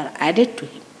things that are added to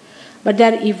him. But they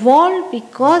are evolved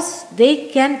because they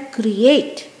can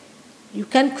create. You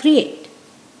can create.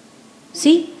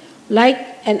 See, like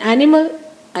an animal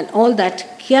and all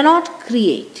that cannot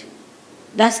create.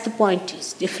 That's the point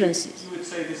is, differences. You would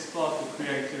say this spark of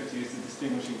creativity is the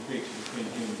distinguishing feature between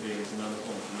human beings and other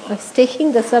forms of I life. was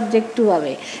taking the subject too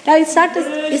away. Now it's not,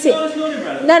 you see,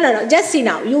 no, just see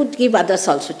now, you give others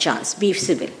also chance, be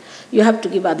civil. You have to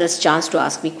give others chance to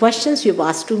ask me questions, you've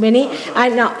asked too many.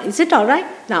 And now, is it all right?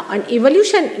 Now, on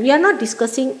evolution, we are not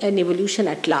discussing an evolution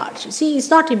at large. You see, it's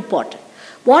not important.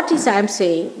 What is I am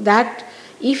saying that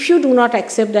if you do not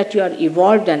accept that you are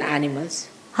evolved than animals,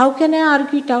 how can I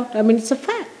argue it out? I mean, it's a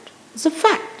fact. It's a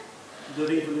fact. That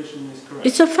evolution is correct.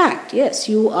 It's a fact, yes.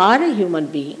 You are a human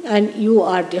being and you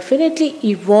are definitely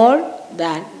evolved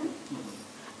than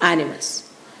animals.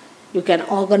 You can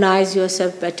organize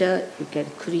yourself better, you can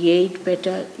create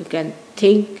better, you can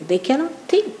think. They cannot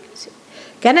think. See.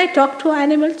 Can I talk to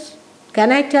animals?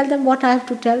 Can I tell them what I have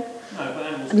to tell? No, but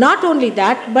animals Not only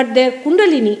that, but their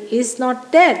kundalini is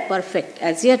not there perfect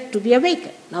as yet to be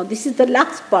awakened. Now this is the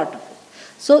last part of it.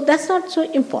 So that's not so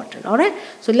important, all right?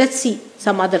 So let's see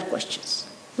some other questions.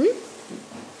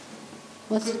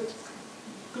 What's it?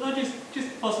 Could I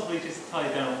just possibly just tie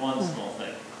down one small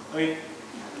thing? I mean,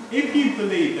 if you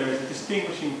believe there is a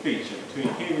distinguishing feature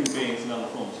between human beings and other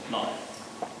forms of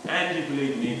life, and you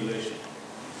believe in evolution,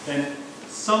 then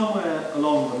somewhere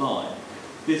along the line,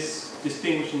 this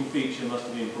distinguishing feature must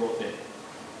have been brought in.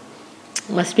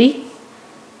 Must be?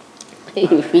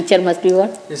 Feature must be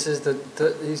what? He says that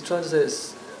he's trying to say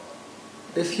it's,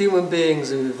 if human beings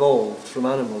have evolved from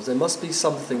animals, there must be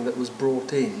something that was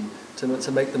brought in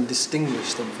to make them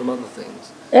distinguish them from other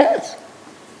things. Yes,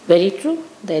 very true.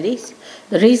 There is.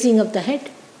 The raising of the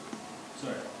head.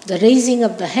 Sorry. The raising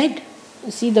of the head.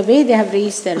 You see the way they have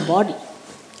raised their body.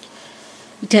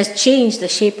 It has changed the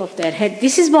shape of their head.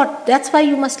 That's why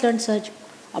you must learn surgery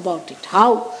about it.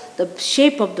 How the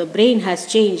shape of the brain has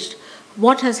changed.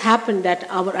 What has happened that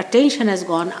our attention has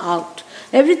gone out.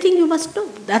 Everything you must know.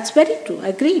 That's very true.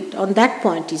 Agreed. On that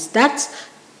point that's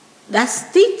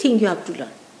the thing you have to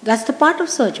learn. That's the part of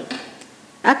surgery.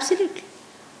 Absolutely.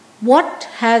 What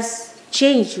has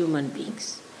changed human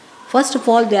beings? First of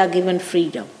all, they are given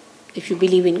freedom. If you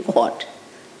believe in God,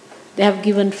 they have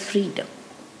given freedom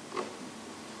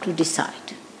to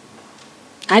decide.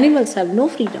 Animals have no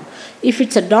freedom. If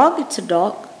it's a dog, it's a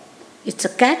dog. It's a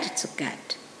cat, it's a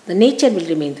cat. The nature will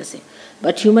remain the same.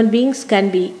 But human beings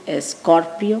can be a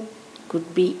scorpio,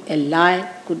 could be a lion,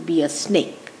 could be a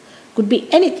snake, could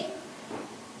be anything.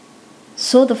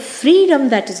 So the freedom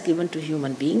that is given to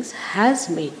human beings has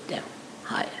made them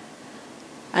higher.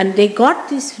 And they got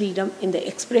this freedom in the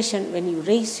expression when you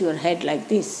raise your head like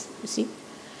this, you see.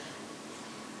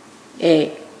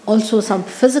 Also some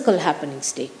physical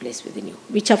happenings take place within you,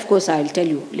 which of course I will tell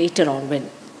you later on when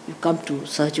you come to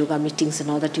Sahaja Yoga meetings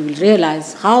and all that, you will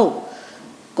realize how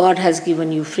God has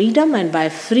given you freedom, and by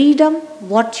freedom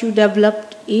what you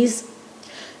developed is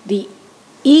the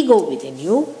ego within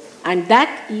you, and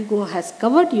that ego has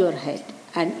covered your head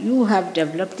and you have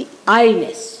developed the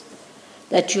I-ness,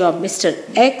 that you are Mr.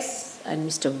 X and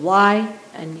Mr. Y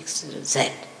and Mr.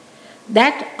 Z.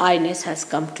 That I-ness has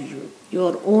come to you,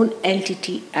 your own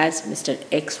entity as Mr.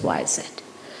 X, Y, Z.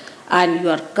 And you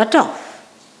are cut off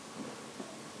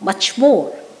much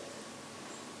more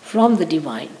from the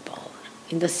divine power,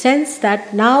 in the sense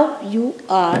that now you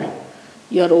are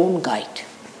your own guide.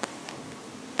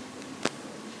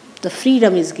 The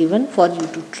freedom is given for you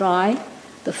to try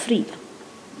the freedom.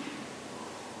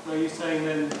 Are you saying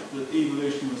then that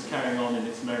evolution was carrying on in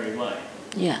its merry way?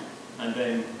 Yeah. And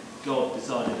then God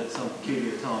decided at some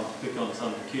peculiar time to pick on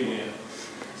some peculiar...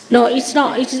 No, it's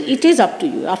not. It is up to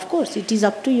you. Of course, it is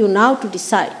up to you now to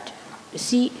decide. You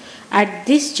see, at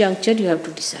this juncture you have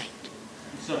to decide.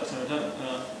 So I don't...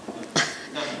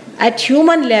 At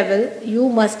human level, you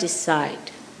must decide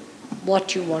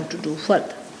what you want to do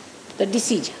further. The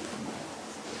decision.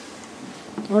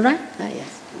 All right?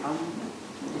 Yes.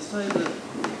 You say that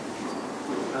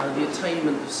the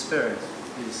attainment of spirit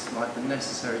is like the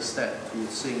necessary step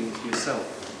towards seeing into yourself.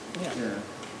 Yeah.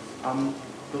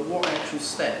 But what actual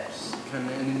steps can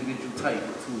an individual take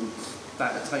towards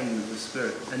that attainment of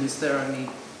spirit? And is there only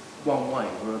one way,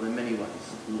 or are there many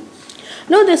ways towards?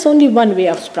 No, there's only one way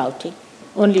of sprouting.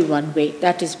 Only one way.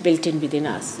 That is built in within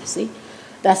us, you see.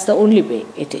 That's the only way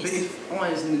it is. But if I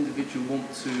as an individual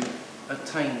want to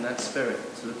attain that spirit,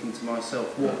 to look into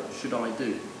myself, what should I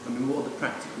do? I mean, what are the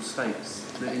practical steps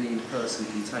that any person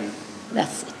can take?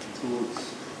 That's it.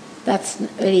 Towards? That's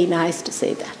very nice to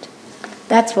say that.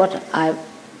 That's what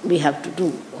we have to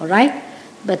do, all right?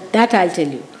 But that I'll tell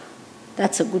you,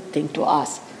 that's a good thing to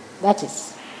ask. That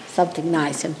is something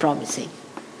nice and promising.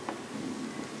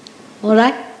 All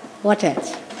right? What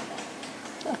else?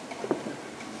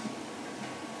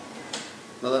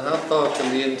 Mother, how far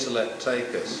can the intellect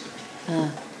take us?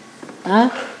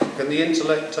 Can the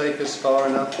intellect take us far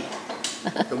enough?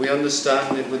 Can we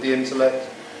understand it with the intellect?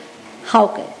 How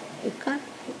can? You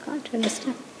can't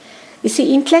understand. You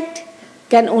see, intellect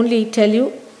can only tell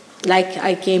you, like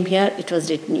I came here, it was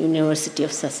written University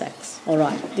of Sussex. All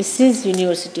right, this is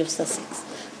University of Sussex.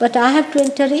 But I have to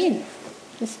enter in.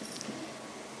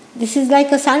 This is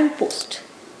like a signpost.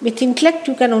 With intellect,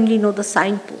 you can only know the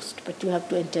signpost, but you have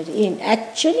to enter in.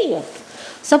 Actually, you have to.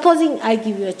 Supposing I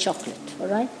give you a chocolate, all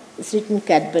right? It's written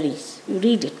Cadbury's. You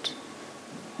read it.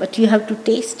 But you have to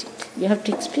taste it. You have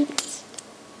to experience it.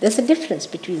 There's a difference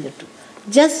between the two.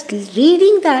 Just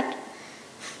reading that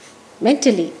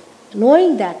mentally,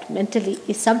 knowing that mentally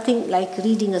is something like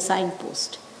reading a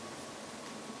signpost.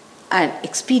 And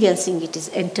experiencing it is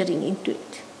entering into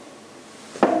it.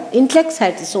 Intellect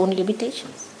has its own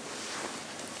limitations.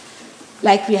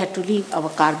 Like we had to leave our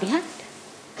car behind.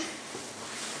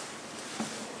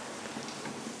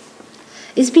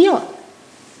 It's beyond.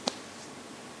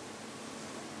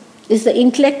 It's the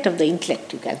intellect of the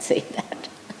intellect, you can say that.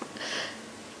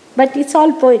 But it's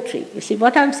all poetry. You see,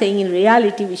 what I'm saying in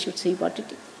reality, we should see what it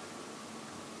is.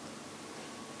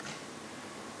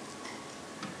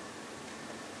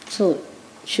 So,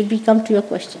 should we come to your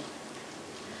question?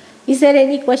 Is there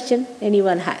any question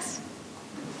anyone has?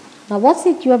 Now what's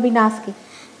it you have been asking?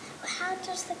 How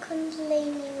does the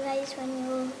Kundalini rise when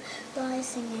you're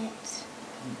rising it?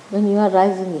 When you are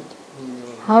rising it,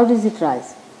 how does it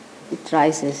rise? It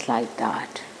rises like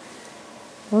that.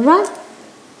 Alright?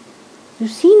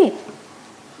 You've seen it.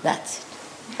 That's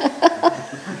it.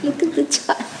 Look at the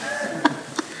child.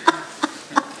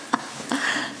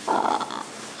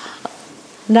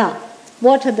 Now,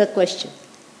 what are the questions?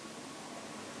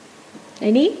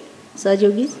 Any?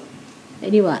 Sahajogis?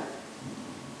 Anyone?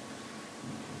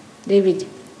 David?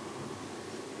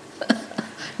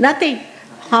 Nothing?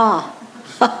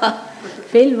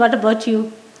 Phil, what about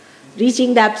you?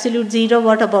 Reaching the absolute zero,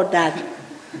 what about that?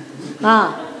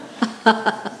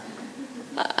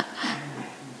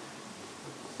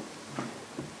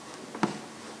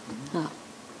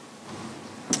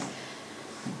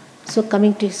 So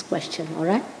coming to his question, all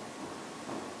right?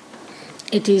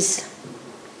 It is,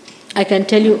 I can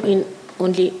tell you in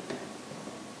only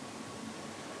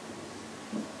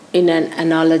in an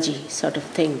analogy sort of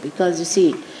thing, because you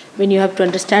see, when you have to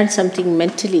understand something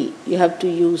mentally, you have to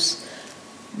use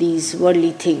these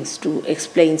worldly things to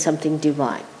explain something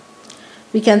divine.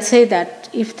 We can say that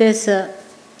if there's a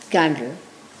candle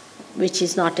which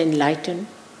is not enlightened,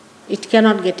 it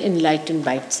cannot get enlightened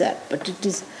by itself, but it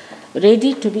is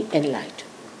ready to be enlightened.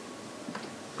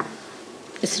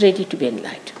 It's ready to be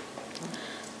enlightened.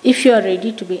 If you are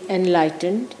ready to be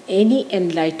enlightened, any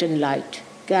enlightened light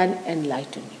can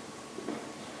enlighten you.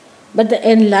 But the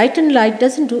enlightened light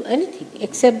doesn't do anything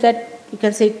except that you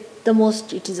can say the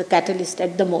most, it is a catalyst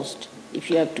at the most, if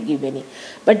you have to give any.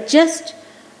 But just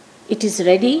it is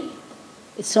ready,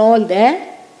 it's all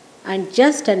there, and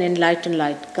just an enlightened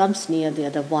light comes near the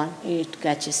other one, it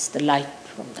catches the light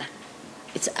from that.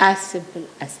 It's as simple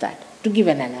as that, to give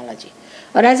an analogy.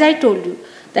 Or as I told you,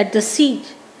 that the seed,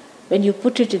 when you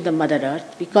put it in the Mother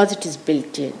Earth, because it is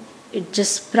built in, it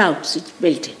just sprouts, it's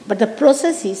built in. But the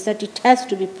process is that it has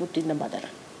to be put in the Mother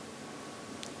Earth.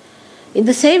 In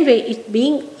the same way, it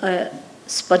being a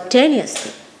spontaneous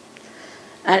thing,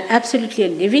 and absolutely a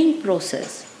living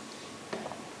process,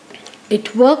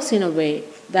 it works in a way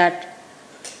that,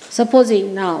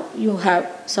 supposing now you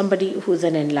have somebody who is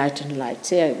an enlightened light,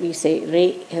 say we say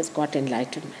Ray has got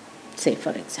enlightenment, say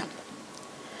for example.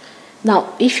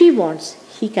 Now, if he wants,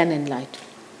 he can enlighten.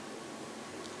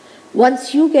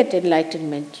 Once you get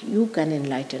enlightenment, you can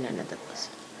enlighten another person.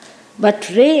 But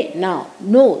Ray now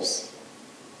knows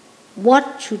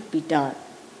what should be done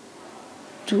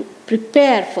to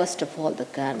prepare, first of all, the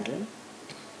candle,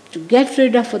 to get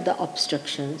rid of the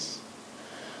obstructions,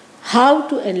 how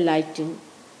to enlighten,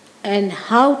 and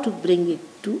how to bring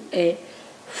it to a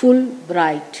full,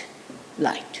 bright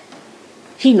light.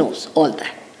 He knows all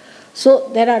that. So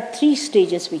there are 3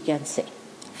 stages we can say.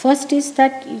 First is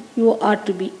that you are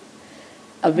to be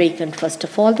awakened, first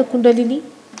of all, the Kundalini.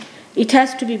 It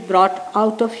has to be brought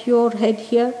out of your head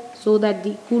here, so that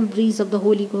the cool breeze of the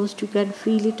Holy Ghost, you can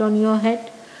feel it on your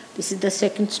head. This is the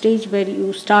second stage, where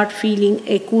you start feeling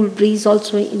a cool breeze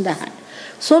also in the hand.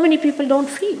 So many people don't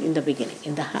feel in the beginning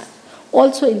in the hand.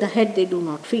 Also in the head they do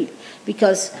not feel,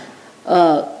 because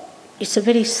it's a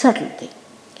very subtle thing.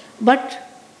 But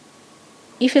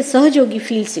if a Sahajogi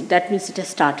feels it, that means it has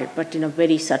started, but in a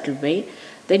very subtle way,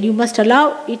 then you must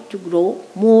allow it to grow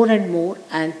more and more,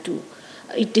 and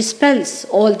it dispels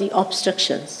all the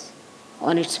obstructions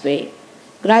on its way.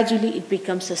 Gradually it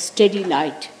becomes a steady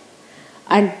light.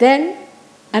 And then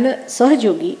any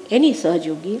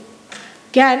Sahajogi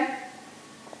can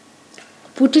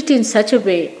put it in such a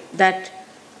way that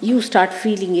you start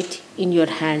feeling it in your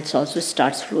hands also,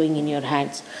 starts flowing in your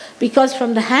hands. Because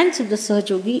from the hands of the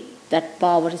Sahajogi, that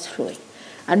power is flowing.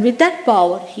 And with that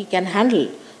power, he can handle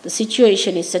the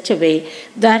situation in such a way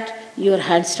that your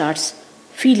hand starts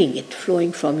feeling it,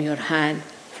 flowing from your hand,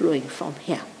 flowing from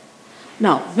here.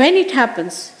 Now, when it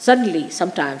happens, suddenly,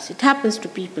 sometimes it happens to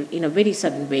people in a very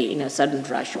sudden way, in a sudden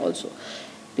rush also,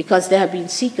 because they have been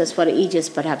seekers for ages,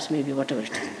 perhaps, maybe, whatever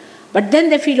it is. But then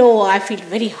they feel, oh, I feel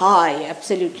very high,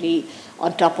 absolutely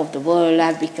on top of the world,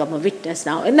 I've become a witness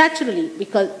now. And naturally,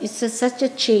 because it's such a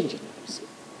change in you.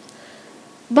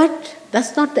 But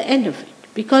that's not the end of it,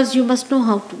 because you must know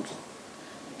how to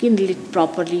kindle it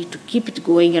properly, to keep it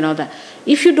going and all that.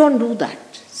 If you don't do that,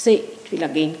 say, it will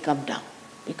again come down,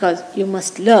 because you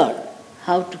must learn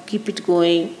how to keep it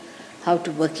going, how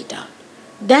to work it out.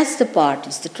 That's the part,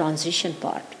 is the transition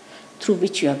part, through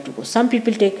which you have to go. Some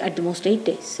people take at the most 8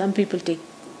 days, some people take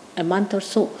a month or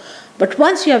so. But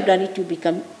once you have done it, you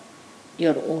become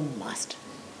your own master.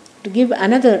 To give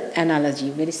another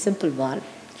analogy, very simple one,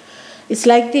 it's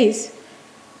like this: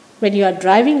 when you are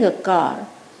driving a car,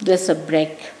 there's a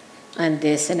brake and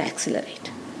there's an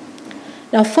accelerator.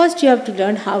 Now first you have to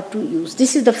learn how to use,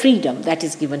 this is the freedom that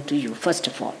is given to you first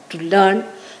of all, to learn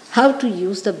how to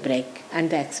use the brake and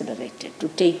the accelerator, to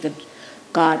take the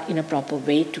car in a proper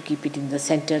way, to keep it in the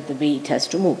center the way it has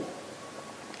to move.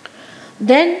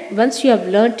 Then once you have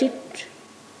learnt it,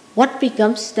 what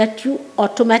becomes that you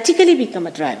automatically become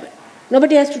a driver.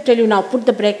 Nobody has to tell you, now put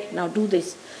the brake, now do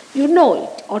this. You know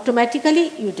it.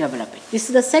 Automatically you develop it. This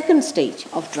is the second stage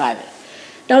of driving.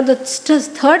 Now the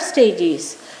third stage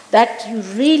is that you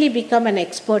really become an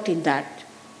expert in that,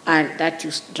 and that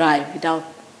you drive without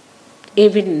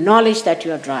even knowledge that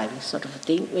you are driving, sort of a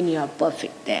thing, when you are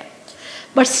perfect there.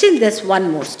 But still there's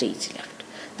one more stage left,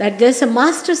 that there's a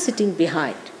master sitting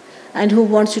behind and who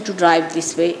wants you to drive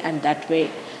this way and that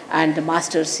way, and the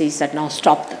master says that now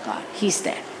stop the car. He's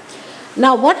there.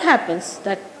 Now what happens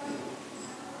that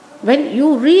when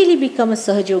you really become a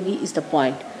Sahajogi is the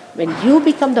point when you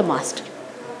become the master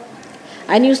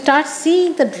and you start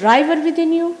seeing the driver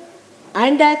within you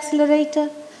and the accelerator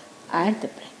and the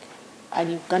brake,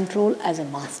 and you control as a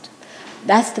master.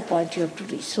 That's the point you have to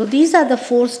reach. So these are the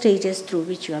 4 stages through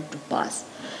which you have to pass,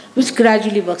 which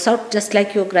gradually works out just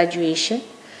like your graduation,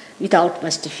 without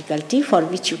much difficulty, for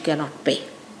which you cannot pay.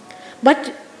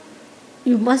 But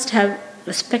you must have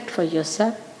respect for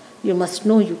yourself, you must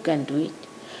know you can do it,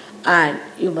 and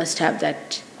you must have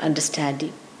that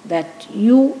understanding that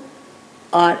you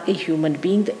are a human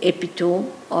being, the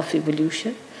epitome of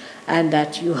evolution, and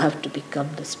that you have to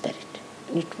become the spirit.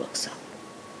 And it works out.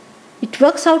 It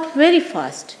works out very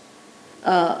fast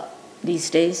these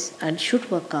days, and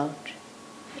should work out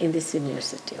in this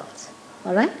university also.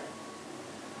 All right?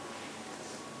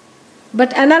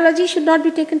 But analogy should not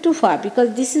be taken too far,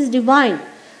 because this is divine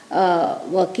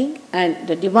working, and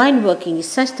the divine working is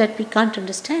such that we can't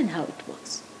understand how it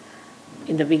works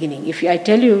in the beginning. If I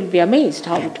tell you, you will be amazed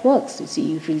how it works. You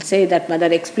see, if you'll say that, Mother,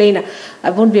 explain,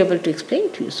 I won't be able to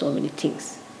explain to you so many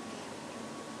things.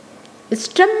 It's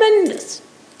tremendous.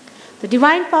 The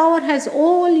divine power has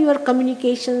all your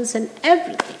communications and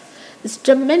everything. It's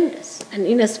tremendous. And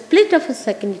in a split of a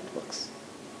second it works.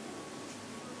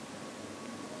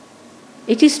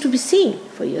 It is to be seen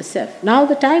for yourself. Now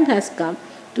the time has come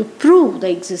to prove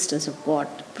the existence of God,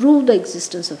 to prove the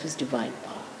existence of His divine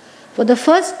power. For the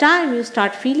first time you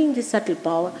start feeling this subtle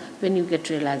power when you get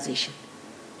realization.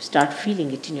 You start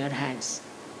feeling it in your hands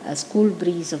as cool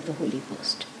breeze of the Holy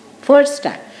Ghost. First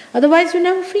time. Otherwise you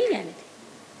never feel anything.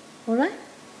 All right?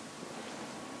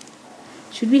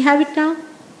 Should we have it now?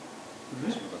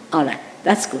 All right,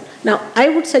 that's good. Now, I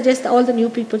would suggest all the new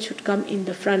people should come in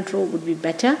the front row, would be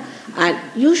better. And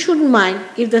you shouldn't mind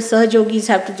if the Sahajogis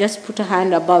have to just put a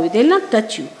hand above it. They'll not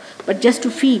touch you, but just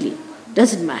to feel it.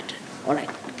 Doesn't matter. All right,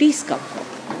 please come.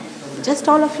 Just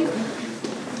all of you.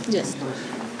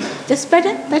 Just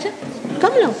better.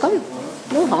 Come along.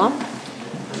 No harm.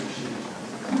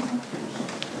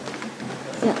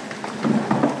 Yeah.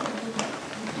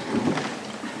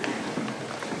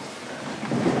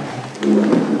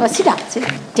 Sit down.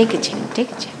 Take a chair.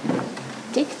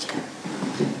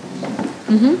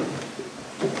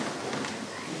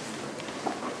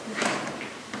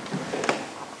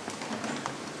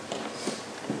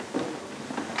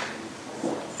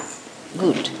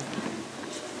 Good.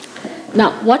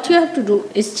 Now, what you have to do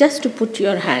is just to put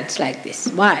your hands like this.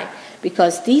 Why?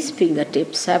 Because these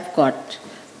fingertips have got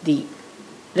the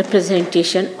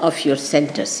representation of your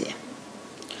centers here.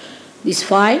 These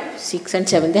 5, 6 and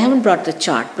 7, they haven't brought the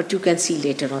chart, but you can see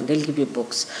later on, they'll give you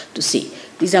books to see.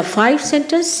 These are 5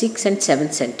 centers, 6 and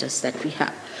 7 centers that we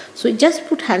have. So just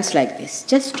put hands like this,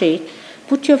 just straight,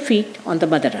 put your feet on the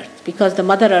Mother Earth, because the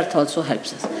Mother Earth also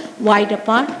helps us. Wide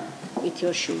apart with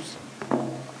your shoes.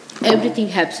 Everything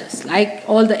helps us, like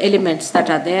all the elements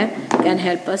that are there can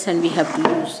help us and we have to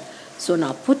use. So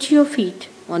now put your feet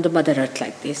on the Mother Earth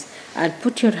like this, and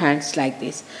put your hands like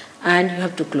this, and you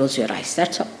have to close your eyes,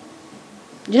 that's all.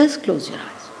 Just close your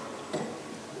eyes.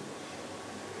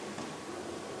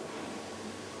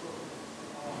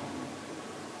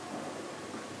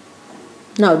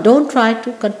 Now don't try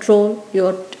to control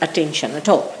your attention at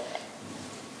all.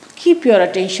 Keep your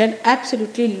attention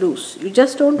absolutely loose. You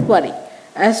just don't worry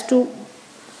as to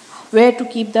where to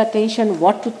keep the attention,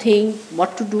 what to think,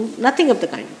 what to do, nothing of the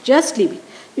kind. Just leave it.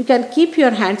 You can keep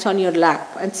your hands on your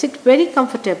lap and sit very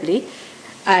comfortably,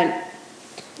 and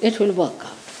it will work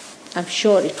out. I'm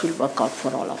sure it will work out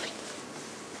for all of you.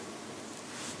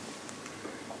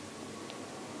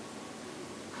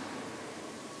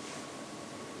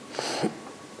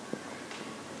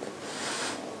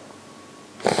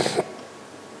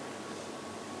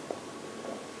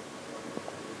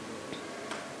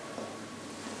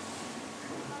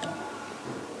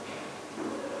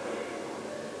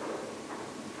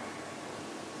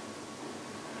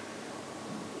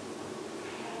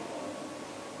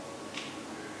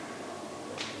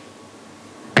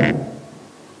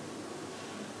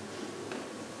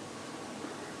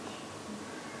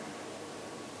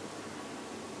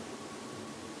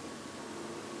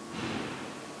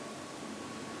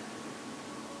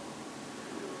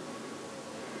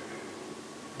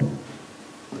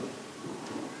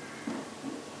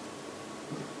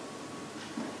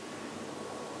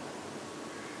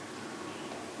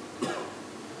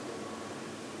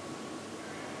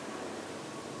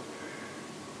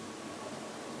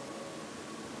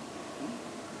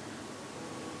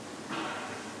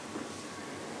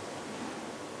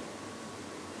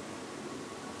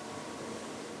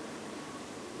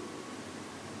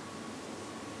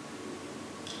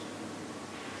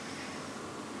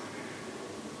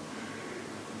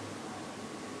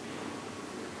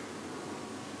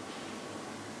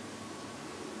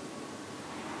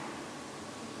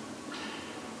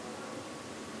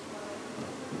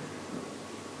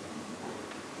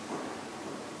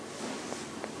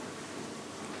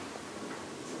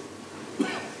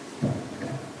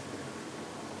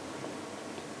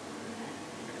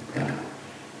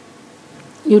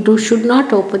 should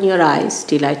not open your eyes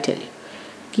till I tell you.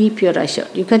 Keep your eyes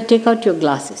shut. You can take out your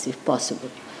glasses if possible.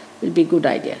 It will be a good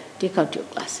idea. Take out your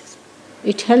glasses.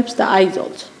 It helps the eyes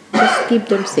also. Just keep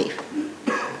them safe.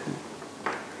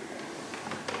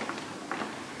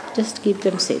 Just keep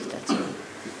them safe, that's all.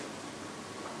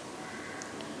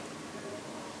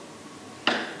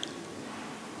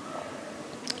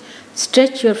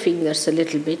 Stretch your fingers a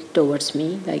little bit towards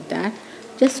me, like that.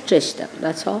 Just stretch them,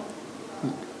 that's all.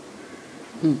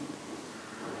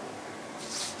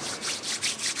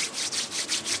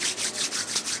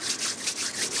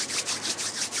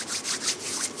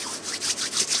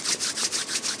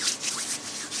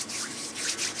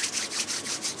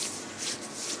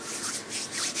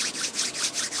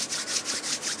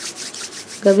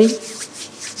 Gavin,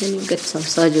 then you get some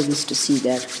surgeons to see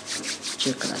their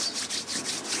chakras.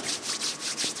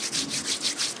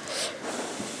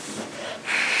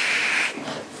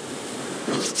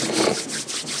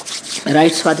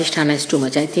 Right Swadhisthana is too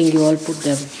much. I think you all put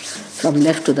them from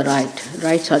left to the right.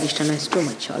 Right Swadhisthana is too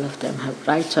much. All of them have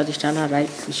right Swadhisthana, right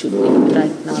Vishuddhi,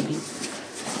 right Nabhi.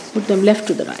 Put them left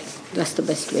to the right. That's the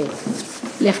best way.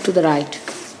 Left to the right.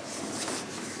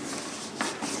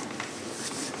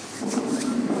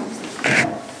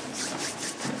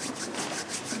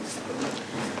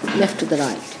 Left to the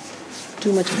right.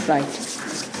 Too much of right.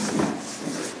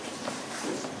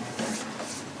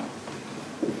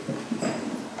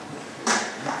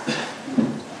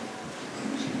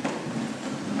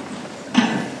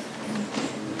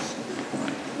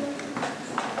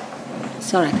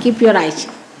 It's all right. Keep your eyes.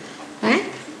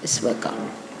 Let's work out.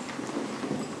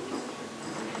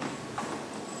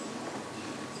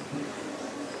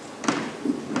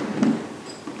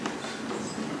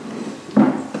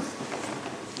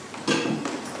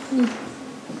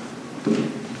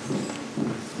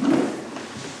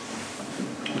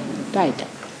 Tighten.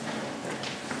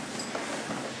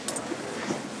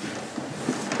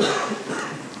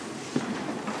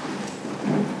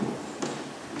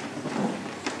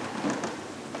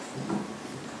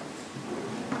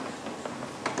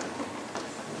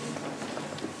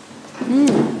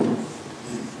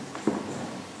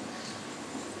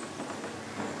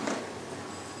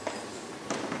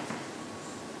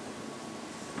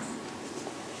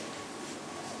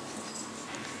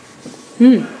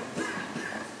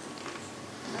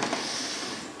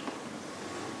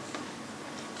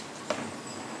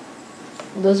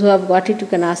 Those who have got it, you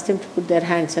can ask them to put their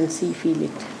hands and see, feel it.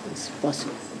 It's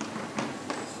possible.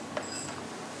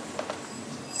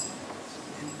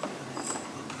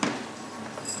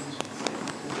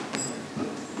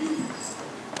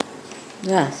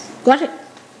 Yes, got it.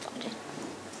 Got it.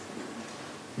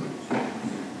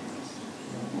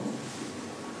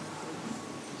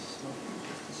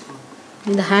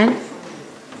 In the hand,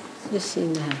 just see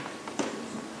in the hand.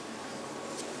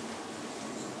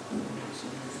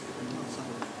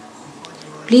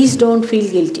 Please don't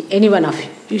feel guilty, any one of you.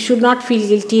 You should not feel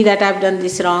guilty that I've done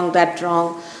this wrong, that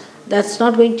wrong. That's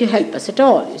not going to help us at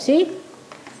all, you see.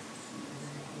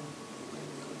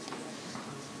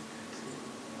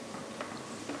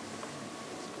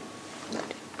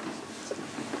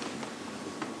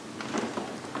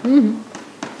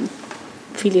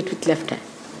 Feel it with left hand.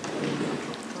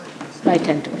 Right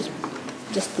hand towards me.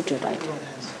 Just put your right hand.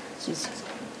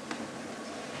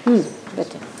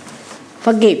 Better.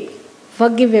 Forgive.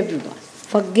 Forgive everyone.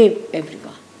 Forgive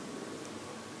everyone.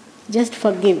 Just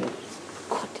forgive everyone.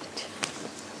 Got it.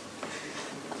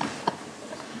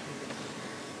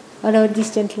 What about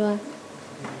this gentleman?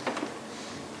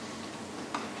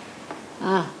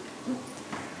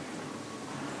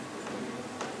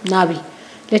 Navi.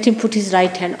 Let him put his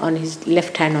right hand on his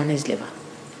left hand on his liver.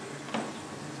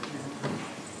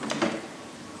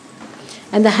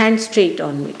 And the hand straight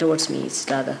on me, towards me, it's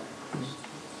rather.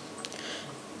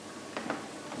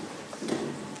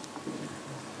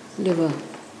 Liver,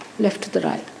 left to the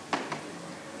right.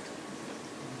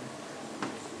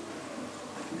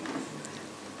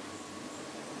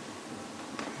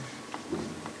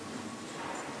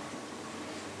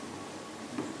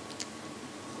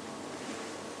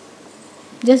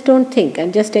 Just don't think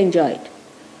and just enjoy it.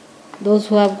 Those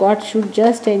who have got should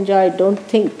just enjoy it. Don't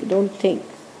think, don't think.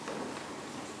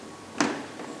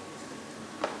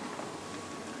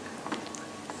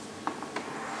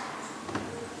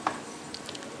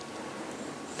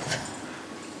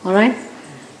 All right?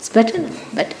 It's better now.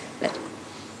 Better.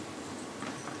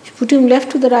 If you put him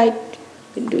left to the right,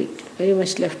 you can do it. Very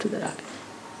much left to the right.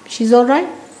 She's all right?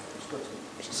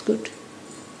 She's good.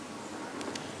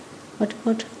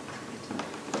 What?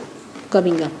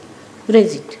 Coming up.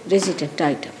 Raise it and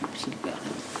tie it up. She'll be all right.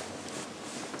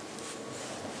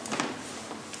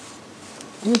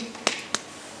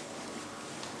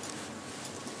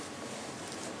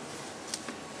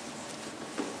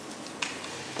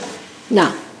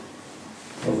 Now,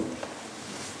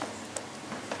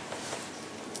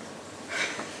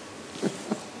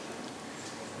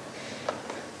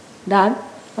 done?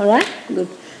 All right? Good.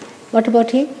 What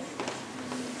about him?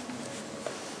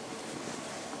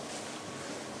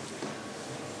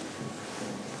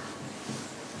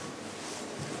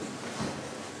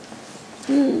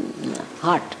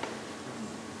 Heart.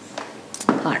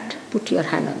 Heart. Put your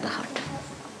hand on the heart.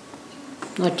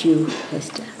 Not you,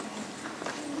 Esther.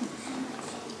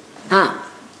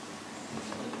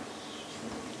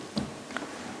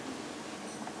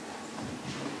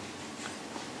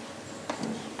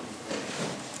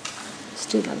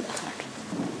 Still on the heart.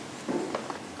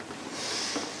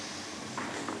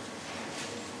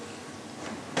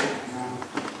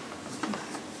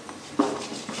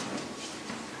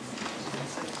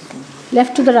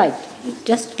 Left to the right.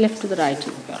 Just left to the right.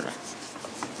 All right.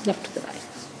 Left to the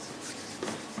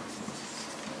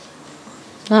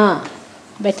right.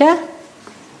 Better?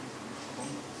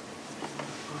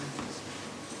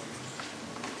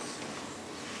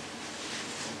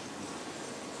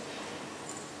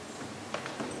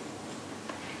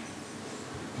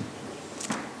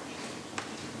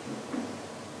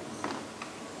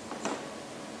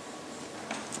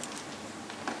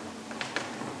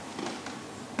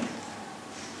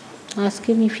 Ask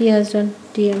him if he has done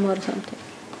TM or something.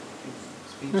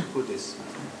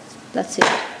 That's it.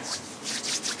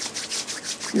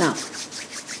 Now,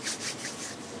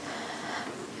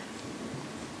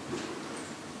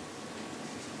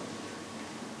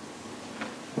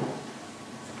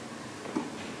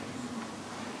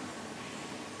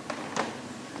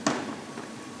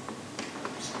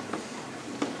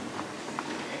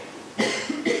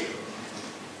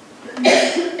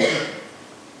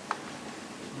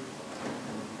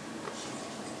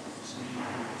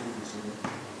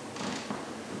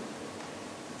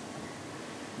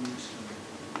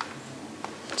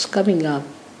 it's coming up.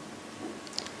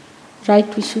 Right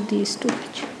Vishuddhi is too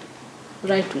much.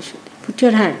 Right Vishuddhi. Put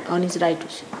your hand on his right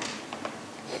Vishuddhi.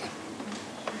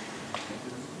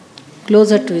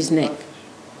 Closer to his neck.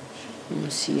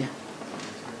 See here.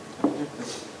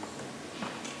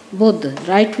 Both the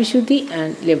right Vishuddhi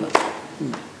and liver.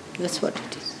 That's what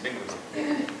it is.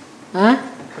 Huh?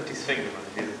 Put his finger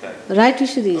on it. Right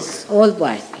Vishuddhi is all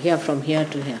wide, here from here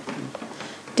to here.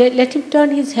 Let him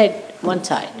turn his head one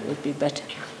side, it would be better.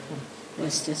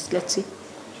 Let's see.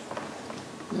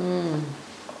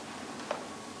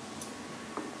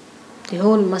 The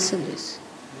whole muscle is.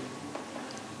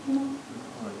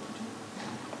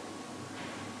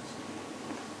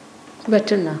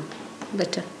 Better now,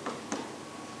 better.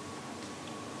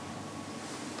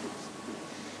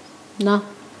 Now.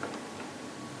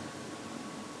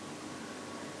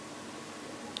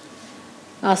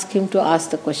 Ask him to ask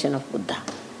the question of Buddha.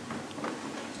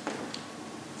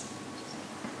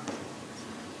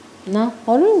 No?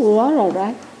 All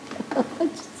right.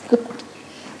 Good.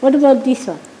 What about this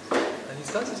one? And he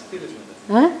started to feel it.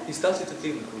 Huh? He started to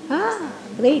feel it.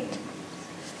 Great.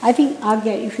 I think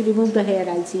Agya, if you remove the hair,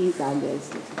 I'll see his Agya is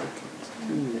little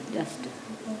bit. Just,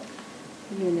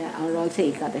 or also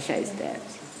Ekadasha is there.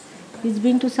 He's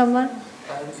been to someone?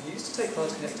 He used to take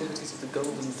part in activities of the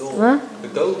Golden Dawn. Huh? The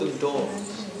Golden Dawn.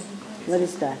 What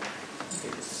is that?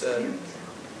 It's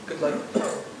good like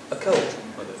a cult.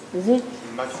 Is it?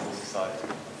 Magical society.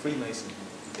 Freemason.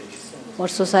 What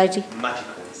society?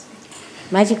 Magical.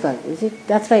 Magical, is it?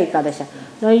 That's why Ekadasha.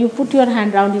 Now you put your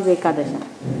hand round his Ekadasha.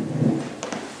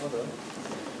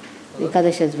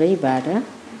 Ekadasha is very bad, huh?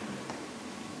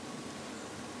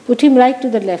 Put him right to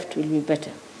the left will be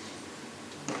better.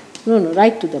 No,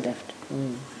 right to the left.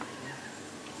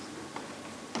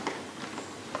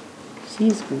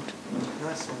 He's good.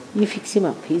 Nice one. You fix him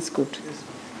up, he's good.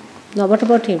 Now what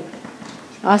about him?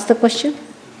 Ask the question.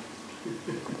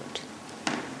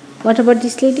 What about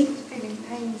this lady? Feeling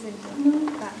pains in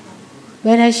the back one.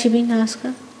 Where has she been? Ask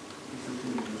her.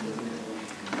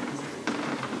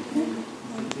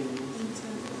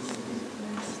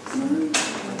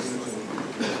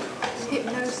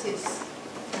 Hypnosis.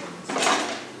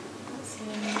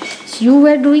 You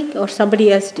were doing or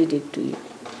somebody else did it to you?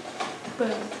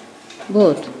 Both.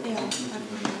 Both. Yeah.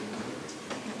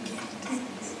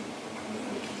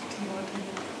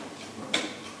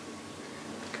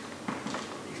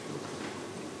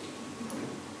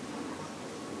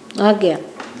 Agya,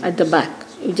 at the back.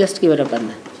 You just give her a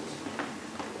bandhan.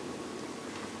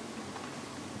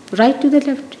 Right to the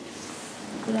left.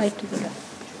 Right to the left.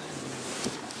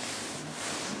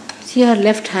 See, her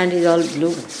left hand is all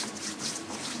blue.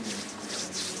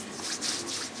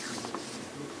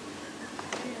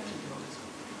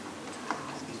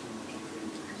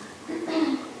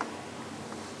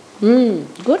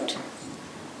 Good.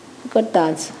 Got the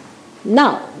answer.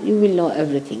 Now you will know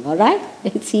everything, alright?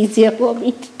 It's easier for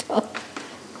me to talk.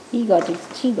 He got it,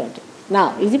 she got it.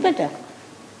 Now, is it better?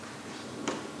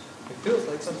 It feels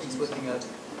like something's looking at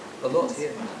a lot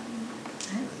here.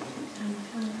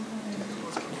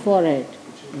 Forehead.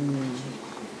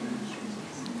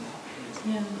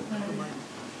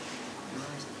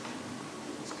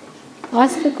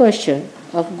 Ask the question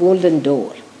of golden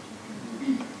door.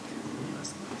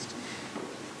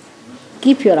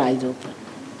 Keep your eyes open.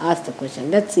 Ask the question.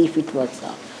 Let's see if it works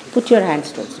out. Put your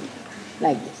hands towards me,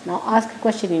 like this. Now ask a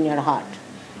question in your heart.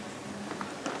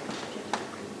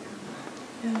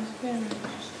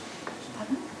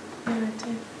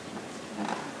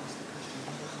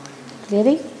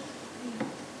 Getting? Good.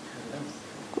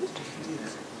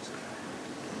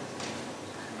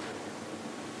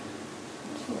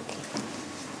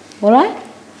 All right?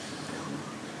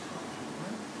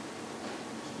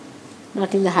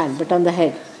 Not in the hand, but on the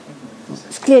head.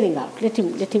 It's clearing out. Let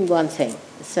him go on saying,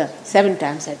 sir, 7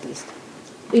 times at least.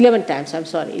 11 times,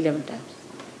 11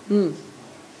 times.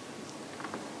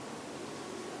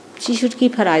 She should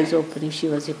keep her eyes open if she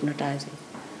was hypnotizing.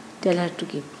 Tell her to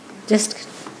keep. Just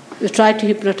try to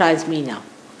hypnotize me now.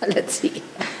 Let's see.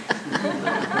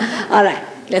 All right,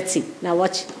 let's see. Now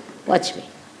watch me.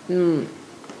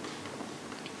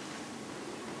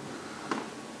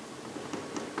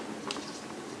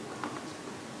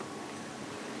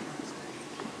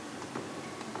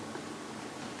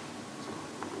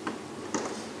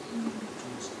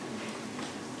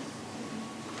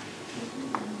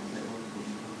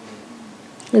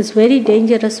 It's very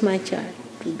dangerous, my child,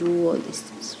 to do all these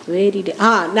things. Very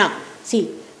now,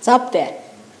 see, it's up there.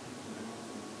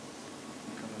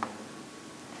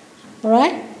 All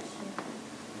right?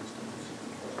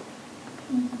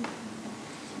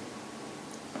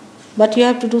 But you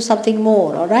have to do something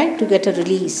more, all right, to get a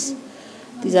release.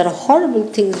 These are horrible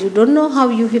things. You don't know how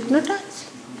you hypnotize.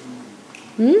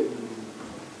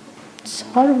 It's a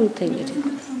horrible thing. It is.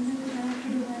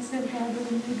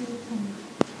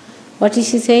 What is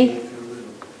she saying?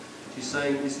 She's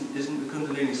saying, isn't the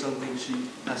Kundalini something she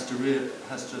has to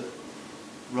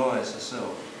rise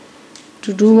herself?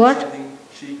 To do what? Something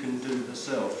she can do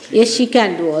herself. Yes, she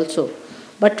can do also.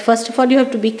 But first of all, you have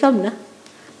to become, na?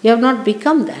 You have not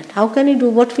become that. How can you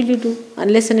do? What will you do?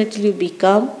 Unless and until you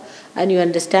become and you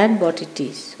understand what it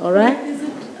is. All right? Is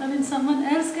it, someone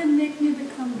else can make me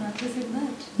become that, is it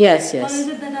that? Yes. Or is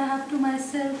it that I have to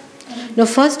myself? No,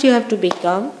 first you have to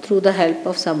become through the help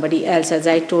of somebody else. As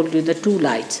I told you, the 2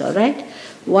 lights, all right?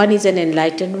 One is an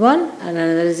enlightened one and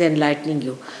another is enlightening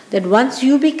you. Then once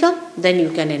you become, then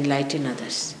you can enlighten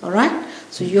others, all right?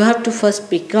 So you have to first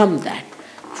become that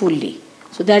fully.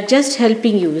 So they're just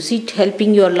helping you. You see,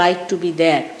 helping your light to be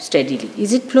there steadily.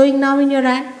 Is it flowing now in your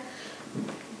hand?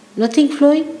 Nothing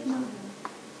flowing? No.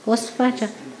 What's the matter?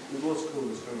 It was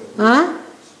cool. Huh?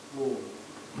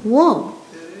 Warm?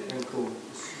 And cool.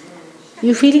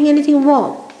 You feeling anything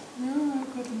warm? No,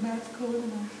 I've got a bad cold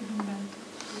and I'm feeling bad.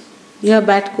 You have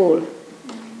bad cold.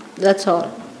 That's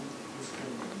all.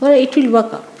 Well, it will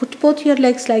work out. Put both your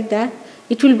legs like that.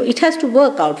 It has to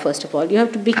work out first of all. You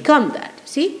have to become that.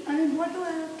 See? What do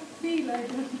I have to feel? I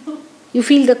don't know. You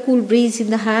feel the cool breeze in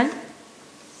the hand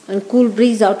and cool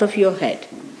breeze out of your head.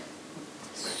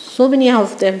 So many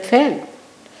of them fell.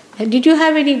 Did you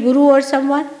have any guru or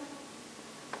someone?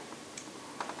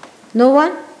 No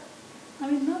one?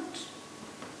 Not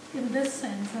in this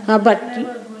sense. But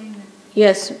never going there.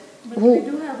 Yes. But we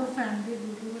do have a family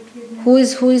guru. But we've never. Who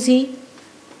is he?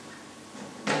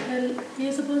 Well, he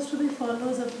is supposed to be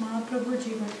followers of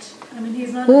Mahaprabhuji, but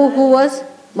he's not. Who was?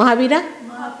 Mahavira?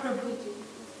 Mahaprabhuji.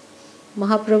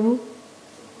 Mahaprabhu?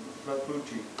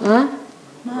 Prabhuji. Huh?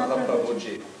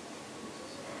 Mahaprabhuji.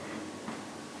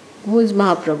 Who is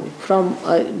Mahaprabhu? From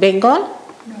Bengal?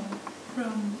 No,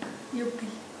 from UP.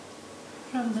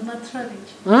 From the Mathura region.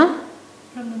 Huh?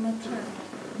 From the Mathura region.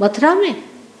 Mathura में?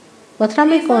 मथुरा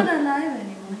में He's कौन? not alive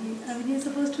anymore. He's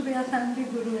supposed to be a family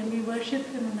guru and we worship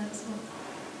him and that's all.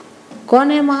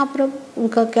 कौन है महाप्रभु?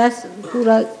 उनका क्या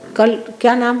पूरा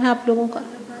क्या नाम है आप लोगों का?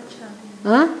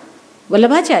 हाँ?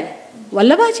 Vallabhacharya?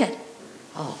 Vallabhacharya?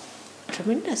 Oh,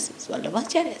 tremendous. It's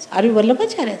Vallabhacharya. Are you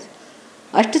Vallabhacharya?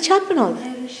 Ashtachap and all that?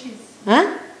 Maharishis.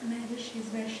 Huh? Maharishis,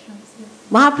 Vaishnavas, yes.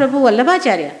 Mahaprabhu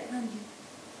Vallabhacharya.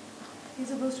 He's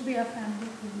supposed to be a family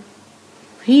guru.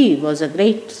 He was a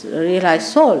great realized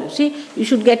soul. You see, you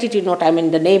should get it in no time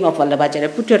in the name of Vallabhacharya.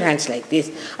 Put your hands like this.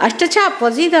 Ashtachap,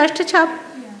 was he the Ashtachap? Yeah.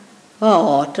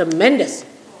 Oh, tremendous.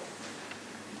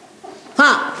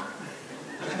 Huh?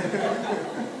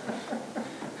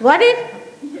 Got it?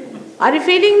 Are you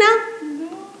feeling now? No.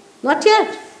 Not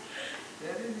yet.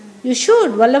 You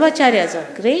should. Vallabhacharyas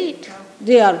are great.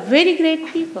 They are very great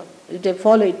people if they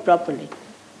follow it properly.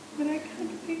 But I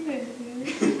can't feel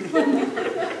anything.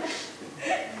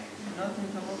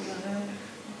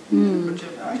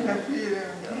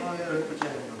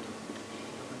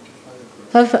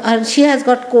 She has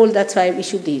got cold, that's why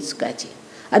Vishuddhi is scratching.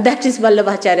 And that is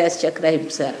Vallabhacharya's chakra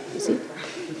himself, you see.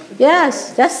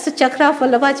 Yes, that's the chakra of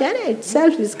Vallabhacharya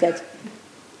itself is scratching.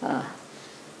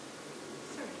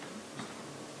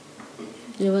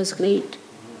 It was great.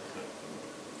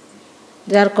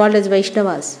 They are called as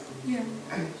Vaishnavas. Yeah.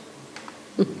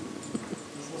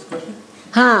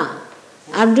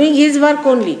 I'm doing his work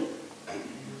only.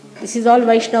 This is all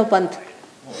Vaishnava Panth.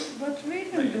 But we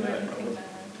don't do anything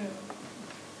like that.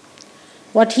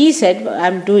 What he said,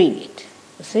 I'm doing it.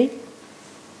 You see?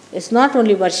 It's not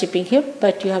only worshipping him,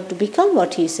 but you have to become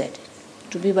what he said.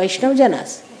 To be Vaishnava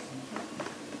Janas.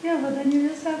 Yeah, but then you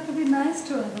just have to be nice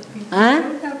to other people. Huh? You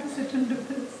don't have to sit and do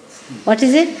this. What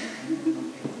is it?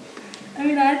 I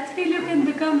mean, I feel you can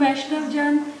become Vaishnav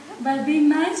Jan by being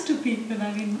nice to people.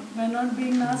 I mean, by not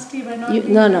being nasty, by not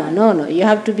being No. You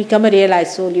have to become a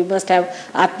realized soul. You must have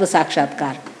Atma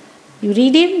Sakshatkar. You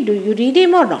read him? Do you read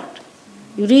him or not?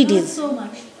 You read not his. so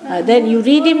much. Then you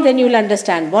read him, then you will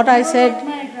understand. What I said.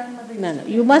 My grandmother No.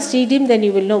 You must read him, then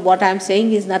you will know what I am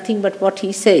saying is nothing but what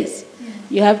he says. Yeah.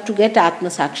 You have to get Atma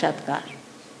Sakshatkar.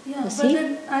 Yeah, but see?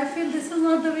 then I feel this is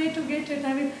not the way to get it.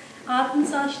 I mean, Atma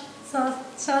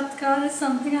Sakshatkar is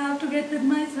something I have to get within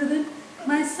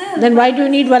myself. Then why do you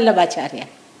need Vallabhacharya?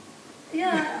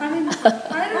 Yeah, I mean,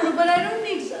 I don't know, but I don't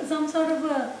need some sort of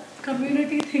a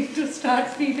community thing to start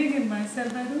feeling in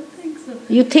myself. I don't think so.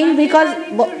 You think I feel because I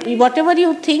need to read. whatever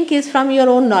you think is from your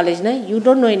own knowledge, no? You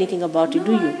don't know anything about it,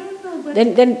 do No, you? I don't know, but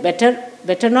Then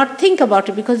better not think about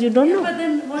it because you don't yeah, know. but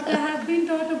then what I have been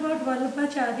taught about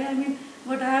Vallabhacharya, I mean,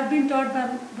 what I have been brought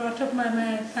up by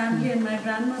my family and my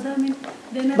grandmother, I mean,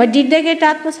 they never... But did they get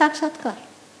Atma Sakshatkar?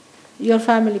 Your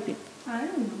family people? I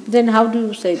don't know. Then how do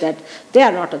you say that? They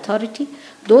are not authority.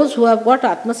 Those who have got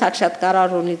Atma Sakshatkar are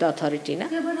only the authority, na?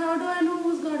 Yeah, but how do I know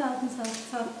who's got Atma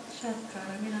Sakshatkar?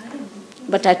 I mean, I don't know.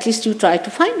 But at least you try to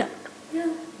find out. Yeah,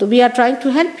 So we are trying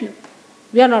to help you.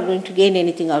 We are not going to gain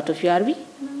anything out of you, are we?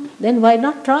 no. Then why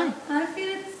not try? I feel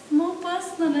it's more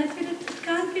personal. I feel it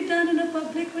can't be done in a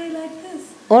public way like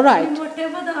this. All right. I mean,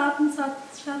 whatever the Atma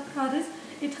Sakshatkar is,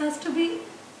 it has to be,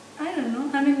 I don't know,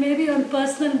 I mean, maybe on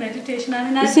personal meditation. I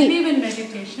mean, I see, believe in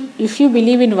meditation. If you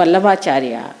believe in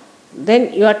Vallabhacharya,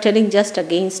 then you are telling just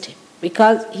against him.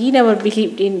 Because he never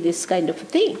believed in this kind of a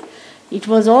thing. It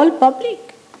was all public.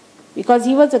 Because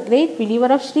he was a great believer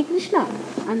of Shri Krishna.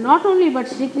 And not only, but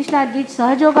Shri Krishna did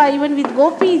Sahaja even with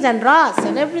gopis and ras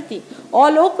and everything.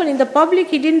 All open in the public.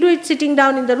 He didn't do it sitting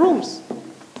down in the rooms.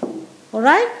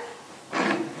 Alright?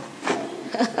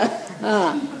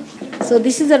 So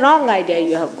this is a wrong idea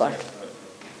you have got.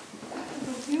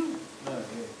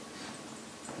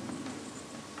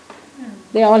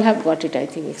 They all have got it, I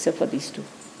think, except for these two.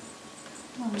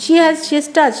 She has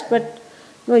touched, but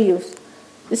no use.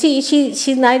 You see,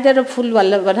 she's neither a full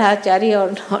Vallabhacharya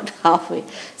or not halfway.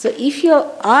 So if you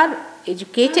are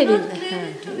educated I'm in not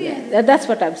claiming to be yeah, anything. that's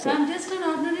what I'm saying. I'm just an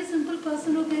ordinary simple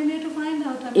person who came here to find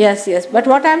out. I mean, Yes. But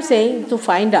what I'm saying, to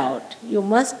find out, you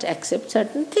must accept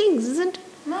certain things, isn't it?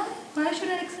 why? Why should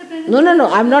I accept anything? No.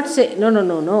 I'm not saying,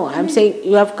 no. I'm saying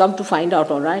you have come to find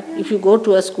out, all right? If you go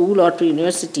to a school or to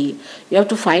university, you have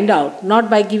to find out, not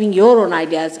by giving your own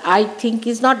ideas. I think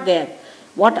is not there.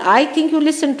 What I think, you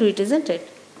listen to it, isn't it?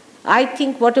 I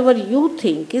think whatever you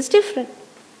think is different.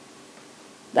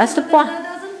 That's the But point. that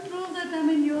doesn't prove that, I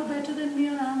mean, you're better than me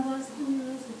or I'm worse than you,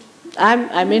 is it?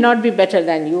 I may not be better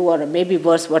than you or maybe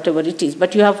worse, whatever it is,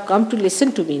 but you have come to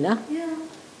listen to me, na? Yeah.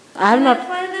 I have And not. I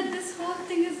find that this whole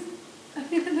thing is, I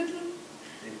mean, a little...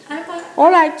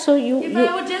 All right, so If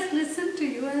I would just listen to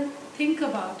you and think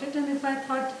about it, and if I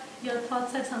thought your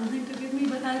thoughts had something to give me,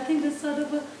 but I think this sort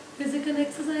of a physical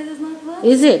exercise is not worth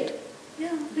is it?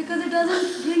 Yeah, because it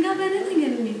doesn't bring up anything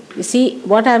in me. You see,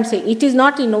 what I am saying, it is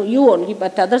not in you only,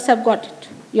 but others have got it.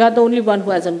 You are the only one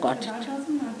who hasn't got it. That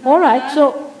doesn't matter. All right,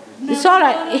 so Never it's all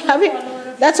right. follow I mean,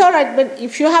 follower of- that's all right, but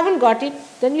if you haven't got it,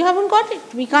 then you haven't got it.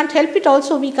 We can't help it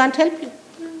also, we can't help you.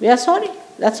 We are sorry.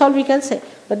 That's all we can say.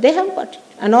 But they have got it.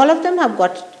 And all of them have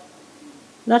got it.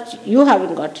 Not you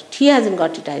haven't got it. He hasn't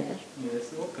got it either.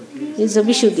 He's a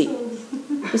Vishuddhi.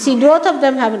 You see, both of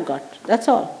them haven't got. That's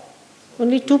all.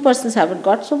 Only two persons haven't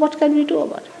got, so what can we do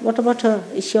about it? What about her?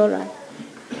 Is she all right?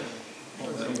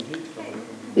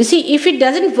 You see, if it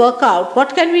doesn't work out,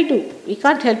 what can we do? We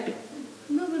can't help you.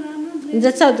 No, but I'm not blaming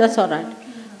That's all right.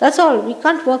 That's all. We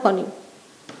can't work on you.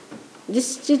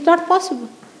 This is not possible.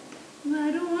 No,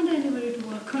 I don't want anybody to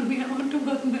work on me.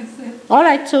 All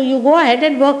right, so you go ahead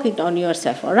and work it on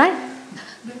yourself, all right?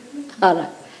 All right.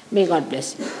 May God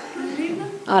bless you.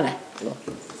 All right, go.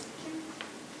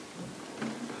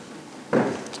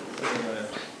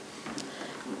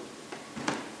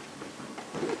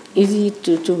 Easy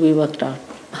to be worked out.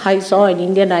 I saw an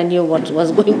Indian, I knew what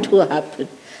was going to happen.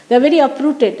 They are very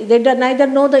uprooted. They neither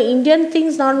know the Indian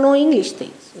things nor know English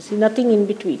things. You see, nothing in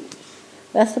between.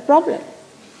 That's the problem.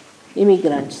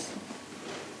 Immigrants.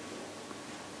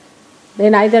 They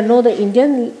neither know the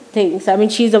Indian things. I mean,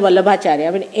 she's a Vallabhacharya.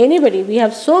 I mean, anybody, we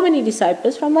have so many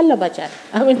disciples from Vallabhacharya.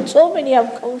 I mean, so many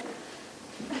have come.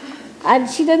 And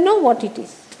she doesn't know what it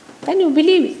is. Can you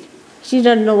believe it? She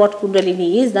doesn't know what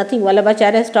Kundalini is. Nothing.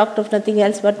 Vallabhacharya has talked of nothing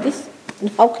else but this.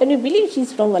 How can you believe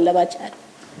she's from Vallabhacharya?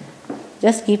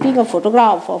 Just keeping a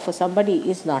photograph of somebody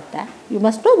is not that. You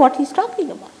must know what he's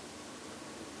talking about.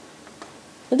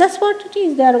 So that's what it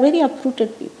is. They are very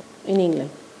uprooted people in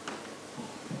England.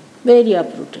 Very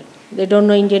uprooted. They don't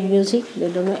know Indian music.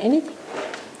 They don't know anything.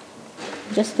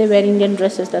 Just they wear Indian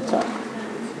dresses, that's all.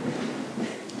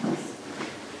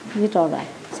 Is it all right?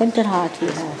 Center heart he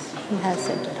has. He has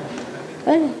center heart.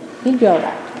 Well, he'll be all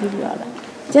right. He'll be all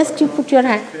right. Just you put your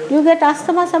hand. Do you get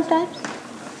asthma sometimes?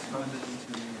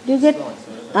 Do you get...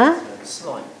 Huh?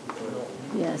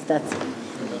 Yes, that's it.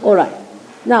 All right.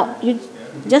 Now, you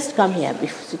just come here,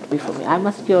 sit before me. I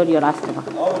must cure your asthma.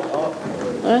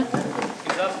 Huh?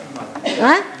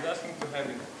 Huh?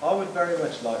 I would very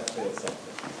much like to feel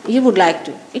something. You would like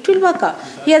to. It will work out.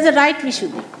 He has a right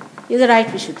Vishuddhi. He has a right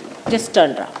Vishuddhi. Just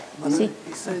turn round. See?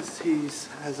 He says he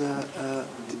has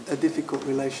a difficult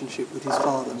relationship with his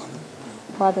father.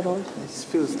 Father also? He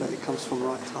feels that it comes from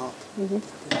right heart. Is it?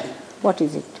 What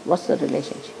is it? What's the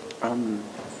relationship?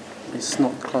 It's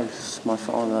not close. My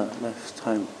father left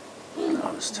home when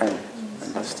I was 10,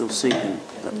 and I still see him,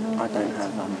 but I don't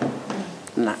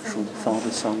have natural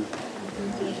father-son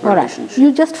relationship. All right.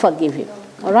 You just forgive him.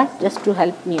 All right? Just to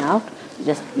help me out.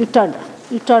 Just you turn round.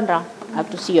 You turn round. I have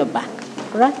to see your back.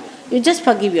 All right? You just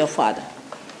forgive your father.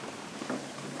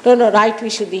 No, right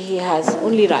Vishuddhi he has.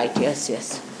 Only right. Yes,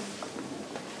 yes.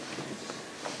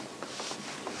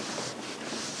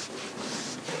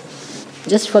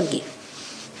 Just forgive.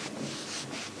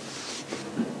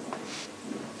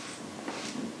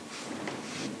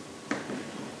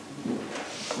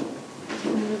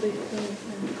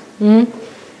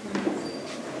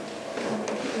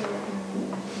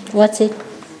 What's it?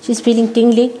 She's feeling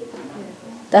tingling?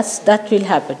 That will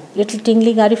happen. Little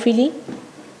tingling, are you feeling?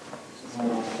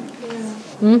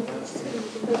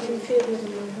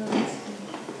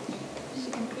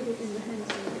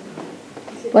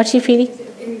 What's she feeling?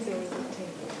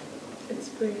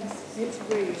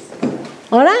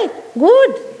 All right,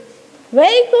 good.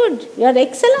 Very good. You are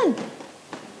excellent.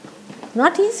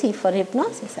 Not easy for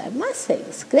hypnosis, I must say.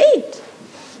 It's great.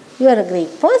 You are a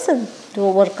great person to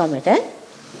overcome it, eh?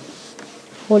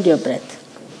 Hold your breath.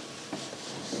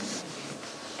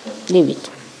 Leave it.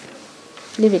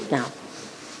 Leave it now.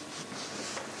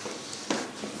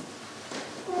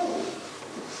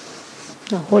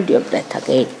 Now hold your breath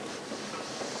again.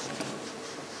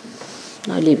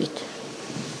 Now leave it.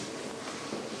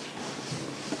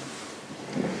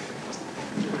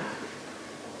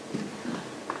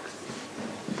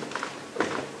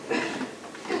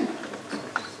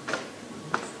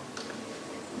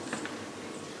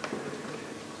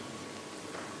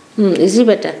 Is he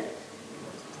better?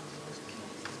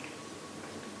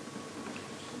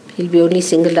 He'll be only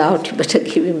singled out. You better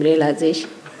give him realization.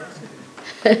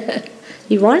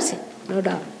 He wants it, no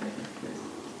doubt.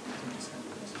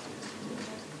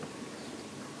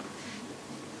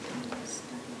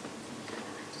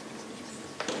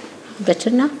 Better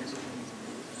now?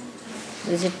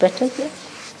 Is it better here?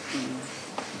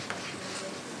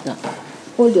 No.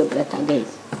 Hold your breath again.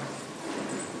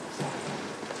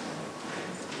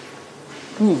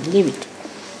 Leave it.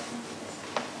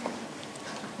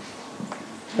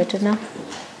 Better now?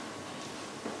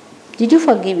 Did you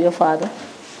forgive your father?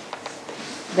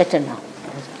 Better now.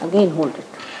 Again hold it.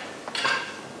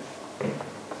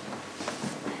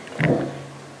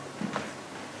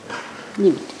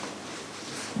 Leave it.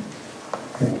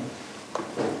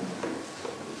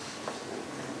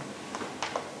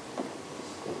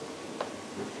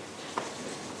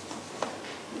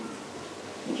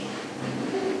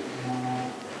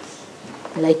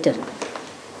 Lighter.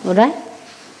 All right?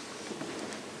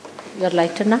 You are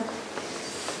lighter now?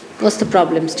 What's the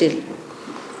problem still?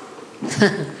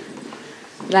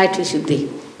 Right,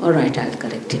 Vishuddhi. All right, I'll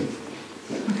correct him.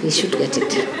 He should get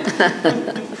it.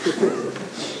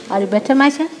 Are you better, my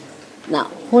child? Now,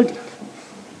 hold it.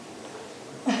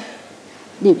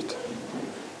 Leave it.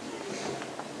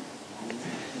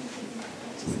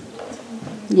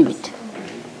 Leave it.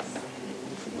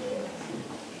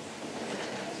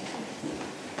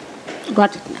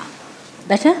 Got it now.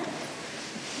 Better?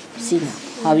 See now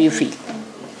how you feel.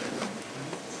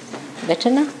 Better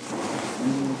now?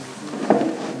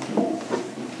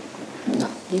 Now,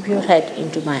 leave your head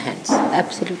into my hands.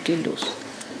 Absolutely loose.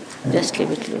 Just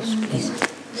leave it loose, please.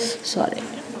 Sorry.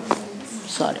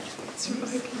 Sorry.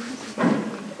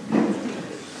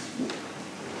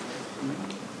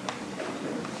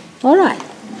 All right.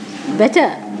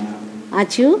 Better.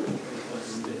 Aren't you?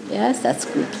 Yes, that's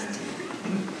good.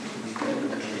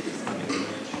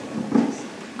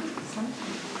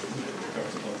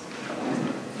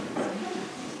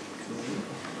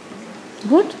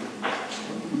 Good?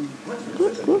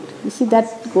 Good, good. You see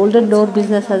that golden door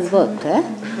business has worked, eh?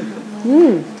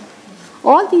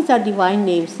 All these are divine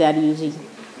names they are using.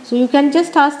 So you can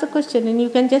just ask the question and you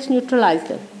can just neutralize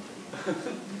them.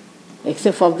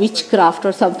 Except for witchcraft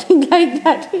or something like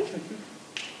that.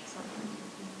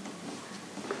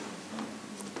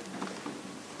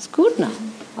 It's good now.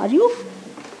 Are you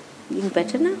feeling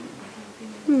better now?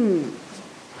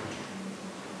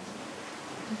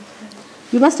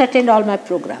 You must attend all my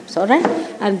programs, all right?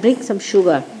 And bring some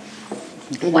sugar,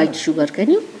 white sugar, can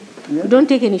you? Yeah. You don't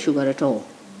take any sugar at all.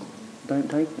 Don't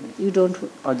take any. You don't?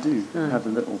 I do have a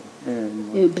little. Yeah,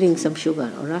 you bring some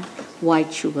sugar, all right?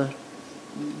 White sugar.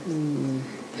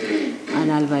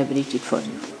 And I'll vibrate it for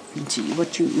you. And see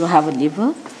what you have a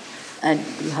liver and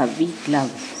you have weak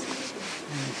lungs.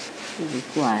 You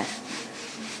require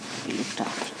to be looked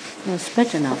after. No, it's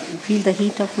better now. You feel the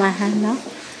heat of my hand now?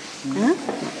 Huh?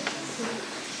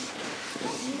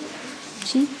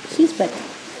 See, she's better.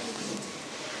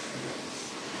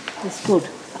 It's good.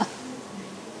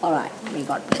 All right, may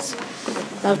God bless you.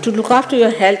 Now to look after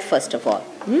your health first of all.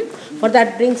 For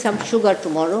that, bring some sugar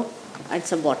tomorrow and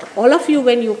some water. All of you,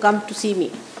 when you come to see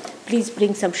me, please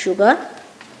bring some sugar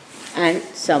and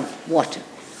some water.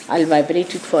 I'll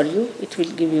vibrate it for you. It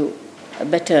will give you a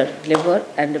better liver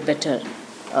and a better,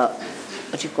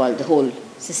 the whole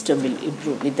system will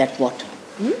improve with that water.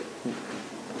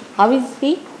 How is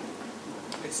he?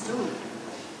 It's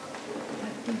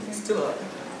still up.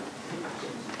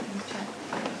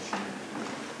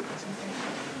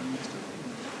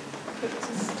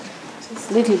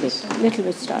 Little bit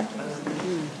start. I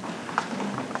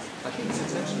think it's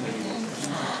intentionally.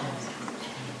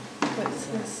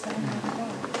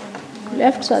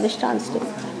 Left Swadhisthana still.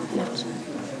 Left side.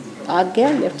 Agya,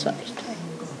 left Swadhisthana.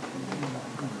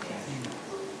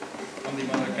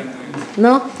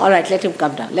 No? Alright, let him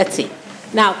come down. Let's see.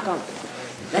 Now come.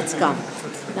 Let's come.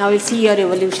 Now we'll see your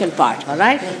evolution part.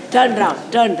 Alright? Turn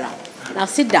round. Now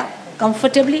sit down.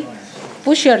 Comfortably.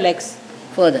 Push your legs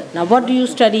further. Now what do you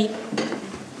study?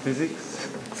 Physics.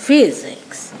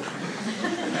 Physics.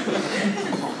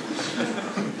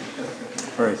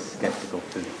 Very skeptical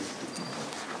physics.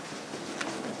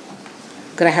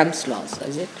 Graham's laws,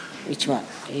 is it? Which one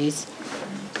is?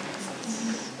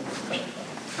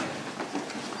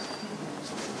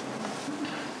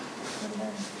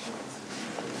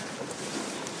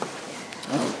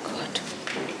 Oh God.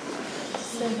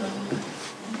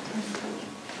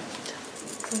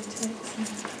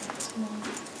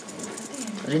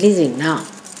 Releasing now.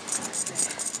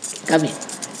 Come in.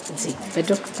 Let's see.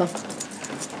 Pedro, come.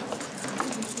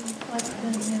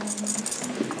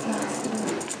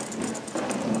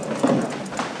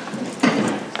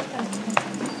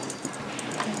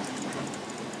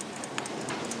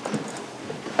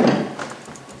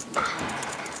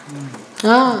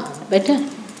 Better.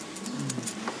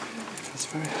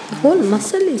 The whole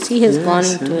muscle, he has gone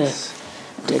into a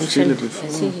tension.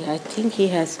 See, I think he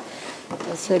has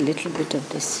also a little bit of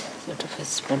this sort of a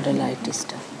spondylitis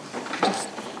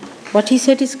stuff. What he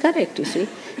said is correct, you see,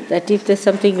 that if there's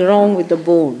something wrong with the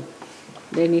bone,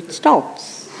 then it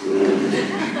stops.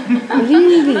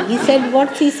 Really, he said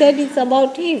what he said is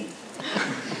about him.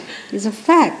 It's a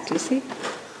fact, you see.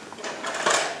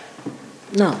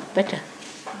 No, better.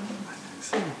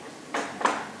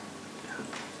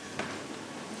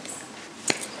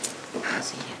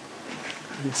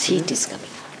 See, it is coming.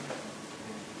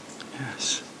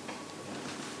 Yes.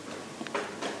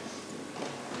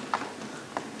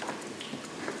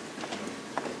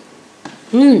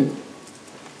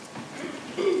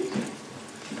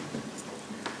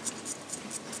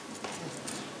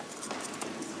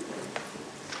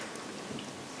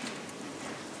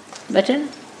 Better?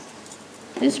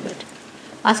 It's better.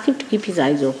 Ask him to keep his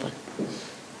eyes open.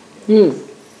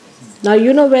 Now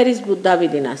you know where is Buddha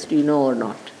within us, do you know or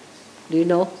not? Do you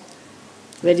know?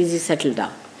 Where is he settled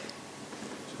down?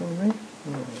 Sorry?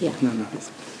 Yeah. No.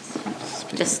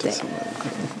 Just there.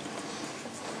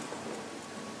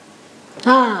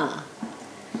 Ah,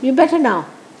 you better now,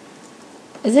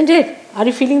 isn't it? Are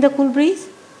you feeling the cool breeze?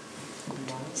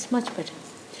 It's much better.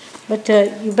 But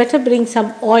you better bring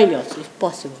some oil also, if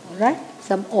possible, all right?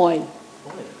 Some oil.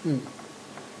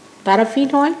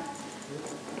 Paraffin oil?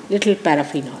 Little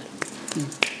paraffin oil.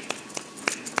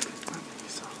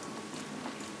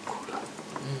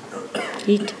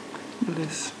 Heat.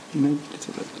 Less, maybe a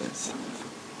little bit less.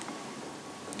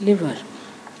 Liver.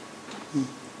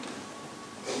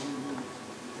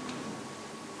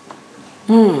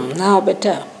 Now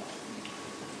better.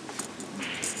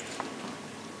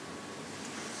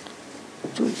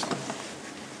 Juice.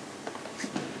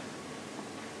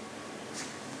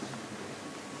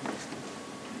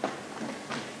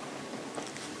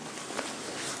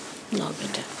 Now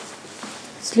better.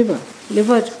 It's liver.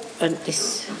 Liver and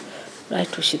this. Right,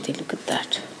 Ushiti, look at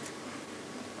that.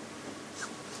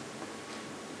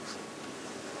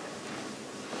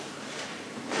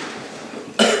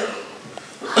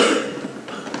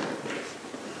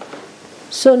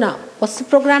 So now, what's the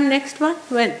program next one?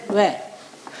 When? Where?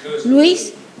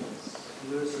 Louis?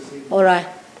 All right.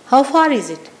 How far is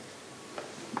it?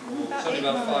 It's only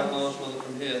about 5 miles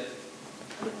from here.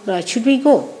 Right. Should we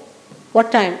go?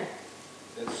 What time?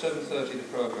 It's 7:30 the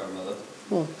programme, Mother.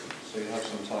 Oh. So you have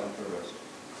some time for rest.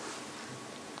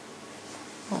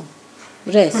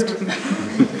 Rest.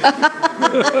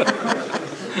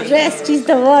 Rest is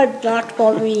the word, not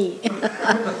for me.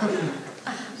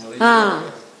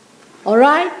 All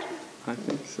right? I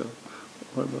think so.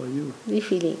 What about you? What are you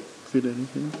feeling? Feel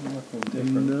anything?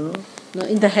 No. No,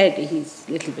 in the head he's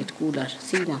a little bit cooler.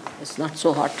 See now, it's not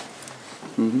so hot.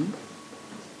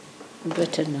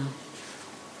 Better now.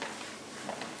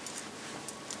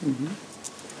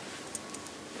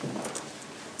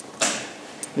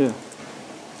 Yeah.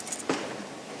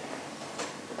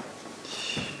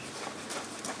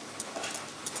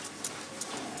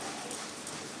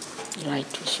 Right,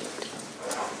 Vishwati.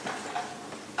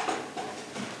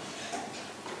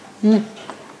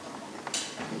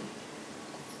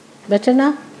 Better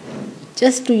now?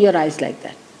 Just do your eyes like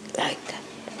that. Like that.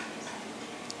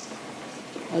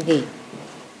 Again.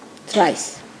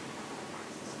 Thrice.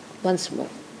 Once more.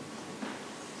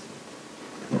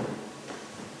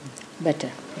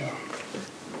 Better.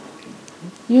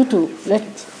 You too.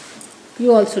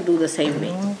 You also do the same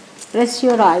way. Press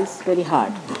your eyes very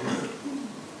hard.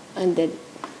 And then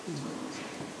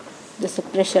there's a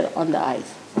pressure on the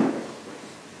eyes.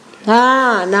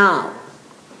 Now.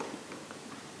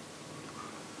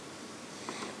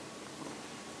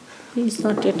 He's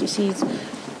not yet, you see,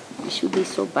 he should be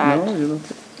so bad. No, you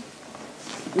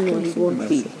don't. No, he won't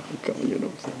feel. Okay, you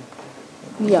don't say.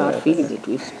 We are feeling it.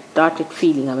 We've started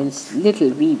feeling, it's little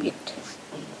wee bit.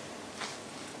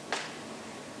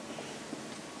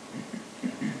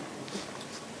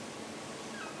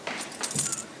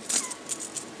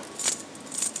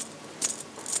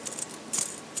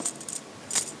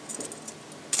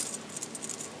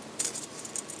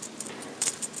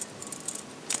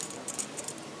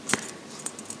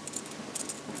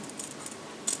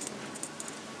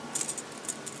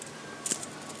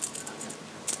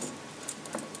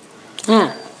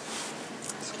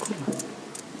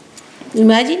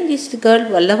 Imagine this girl,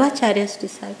 Vallabhacharya's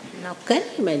disciple. Now can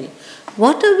you imagine?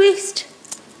 What a waste.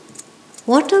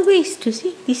 What a waste, you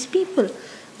see. These people,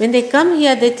 when they come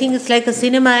here, they think it's like a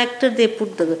cinema actor. They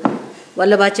put the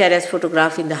Vallabhacharya's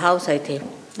photograph in the house, I think.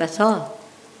 That's all.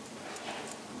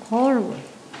 Horrible.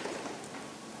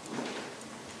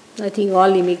 I think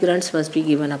all immigrants must be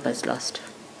given up as lost.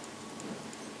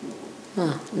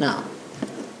 Now.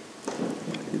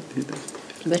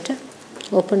 Better?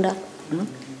 Opened up. Yeah.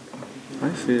 I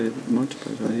feel it much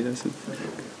better. He doesn't.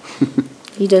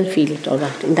 He doesn't feel it, all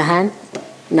right. In the hand?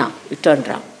 Now, you turn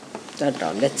round. Turn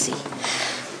round, let's see.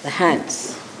 The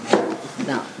hands.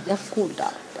 Now, they're cooled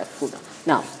down.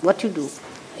 Now, what you do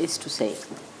is to say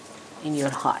in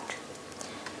your heart,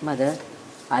 Mother,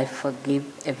 I forgive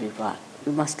everyone.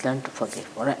 You must learn to forgive.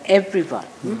 Or everyone.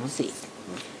 Say it.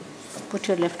 Put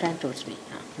your left hand towards me.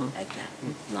 Like that.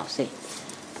 Now, say it.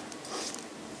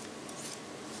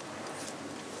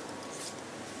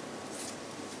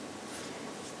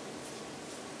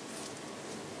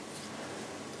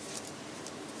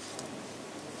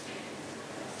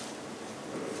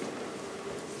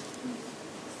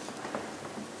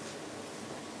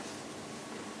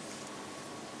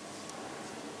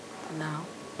 Now,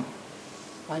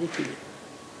 how do you feel?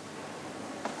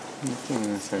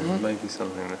 Maybe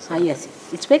something that's yes,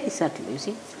 it's very subtle, you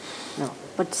see. No,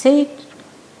 but say it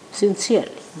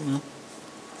sincerely.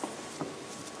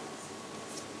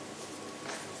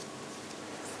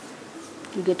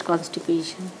 You get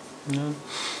constipation? No.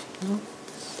 No?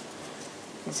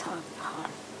 It's hard.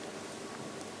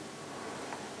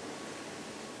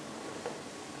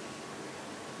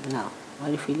 Now, how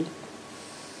are you feeling?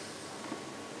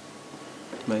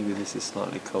 Maybe this is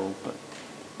slightly cold, but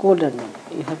Cold or no?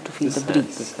 You have to feel this the hand,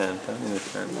 breeze. this hand, only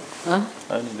this hand. Huh?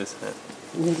 Only this hand.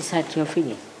 In this side you're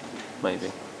feeling? Maybe.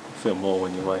 You feel more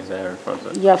when you're way there in front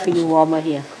of it. You are feeling warmer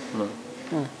here. No.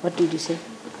 What did you say?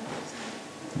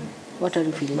 What are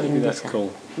you feeling? Maybe in that's this cool.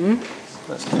 Hmm?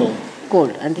 That's cool.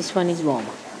 Cold, and this one is warmer.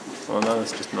 Oh no,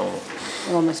 that's just normal.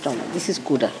 Almost normal. This is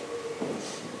cooler.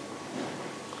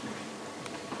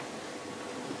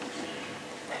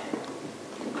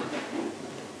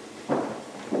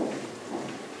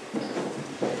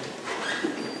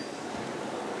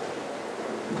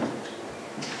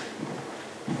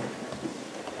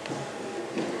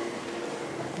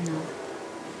 Now,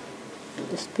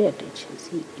 just pay attention.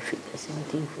 See if there's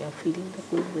anything. If you are feeling the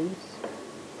cool breeze.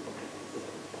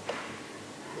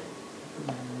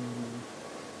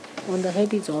 On the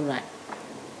head is all right.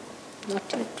 Not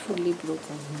yet fully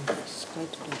broken. It's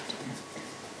quite right.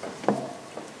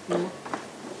 No.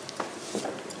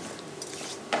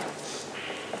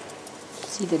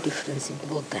 See the difference in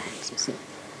both the hands. You see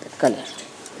the color.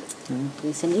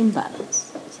 There's an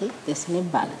imbalance. See, there's an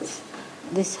imbalance.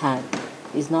 This hand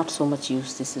is not so much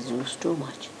used. This is used too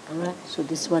much. All right. So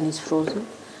this one is frozen,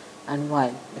 and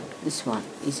while this one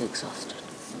is exhausted.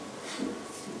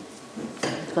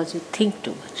 Because you think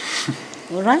too much.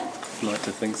 All right? I'd like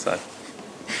to think so.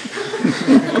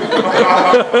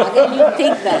 Again, you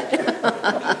think that.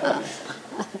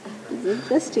 It's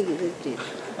interesting, isn't it?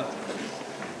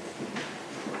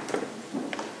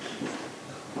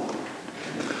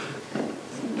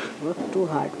 Work too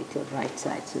hard with your right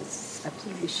side, so it's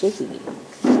absolutely shaking you.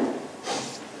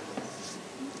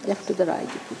 Left to the right,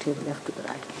 you put him left to the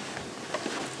right.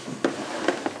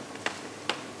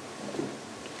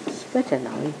 Better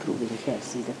now, improving here.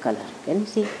 See the color. Can you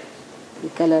see? The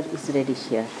color is reddish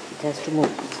here. It has to move.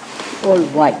 It's all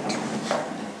white.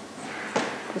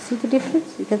 You see the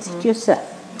difference? You can see it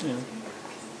yourself. Yeah.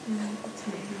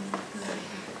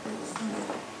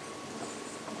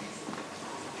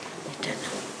 Better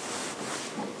now.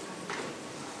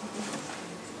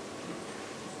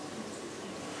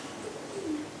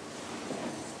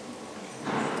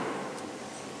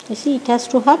 You see, it has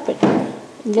to happen.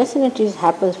 Unless it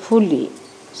happens fully,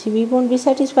 see, we won't be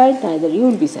satisfied, neither you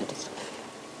will be satisfied.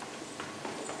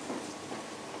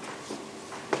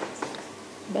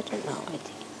 Better now, I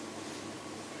think.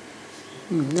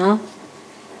 Now?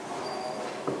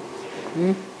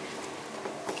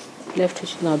 Left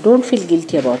fish. Now, don't feel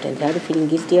guilty about it. Are you feeling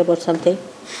guilty about something?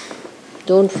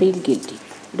 Don't feel guilty.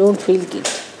 Don't feel guilty.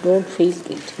 Don't feel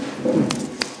guilty.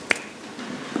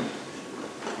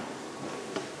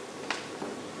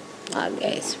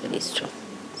 Yes, very strong.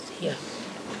 Here.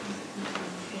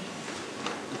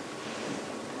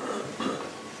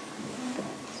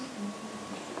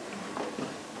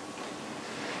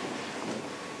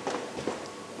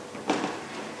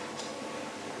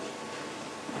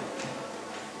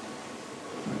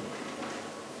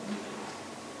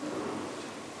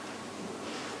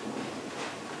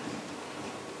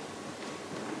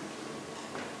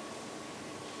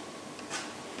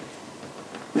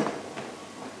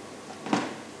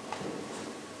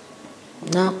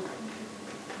 Now,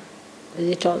 is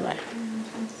it all right?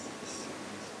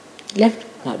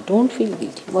 Left. Now, don't feel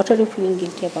guilty. What are you feeling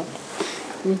guilty about?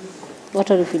 What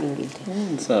are you feeling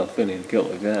guilty? So I'm feeling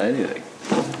guilty about anything.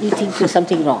 You think there's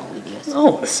something wrong with yourself?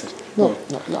 Oh, listen. No.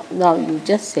 Now you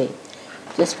just say,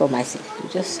 just for my sake, you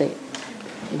just say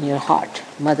in your heart,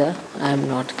 Mother, I am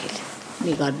not guilty.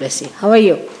 May God bless you. How are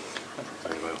you?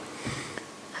 Very well.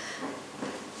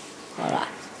 All right.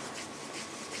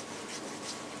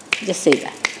 Just say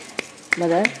that.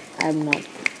 Mother, I am not guilty.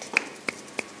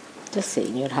 Just say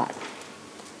in your heart.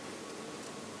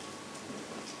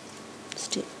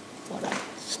 Still. All right.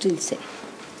 Still say.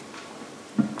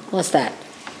 What's that?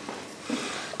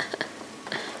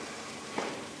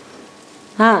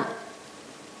 Huh?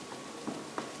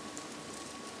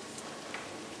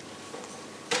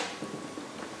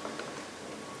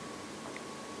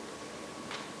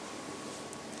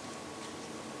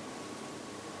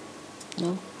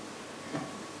 No?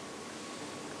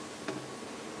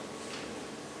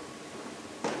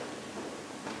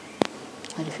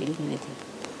 Are you feeling anything?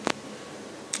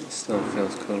 It still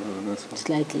feels cooler than this one.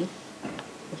 Slightly.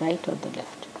 Right or the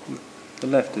left? The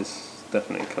left is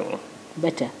definitely cooler.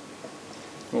 Better.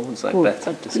 I wouldn't say Cool.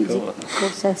 better, But just is cooler. it more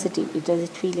sensitive? Does it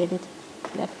feel anything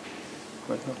left?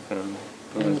 I'm not feeling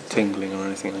no tingling or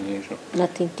anything unusual.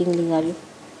 Nothing tingling, are you?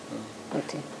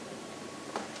 Okay.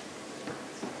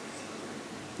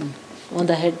 On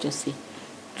the head, just see.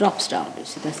 Drops down. You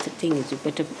see, that's the thing, is you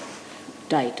better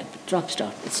tie it up. It drops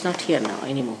down. It's not here now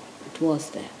anymore. It was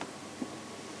there.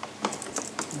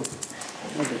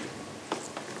 Okay.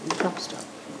 It drops down.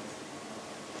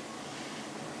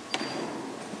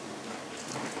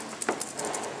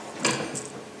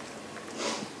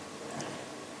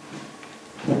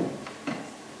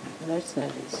 Right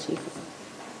side is see.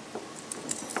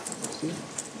 See?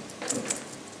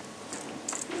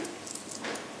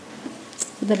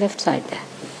 The left side there.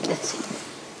 Let's see.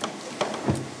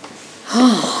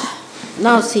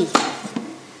 Now see.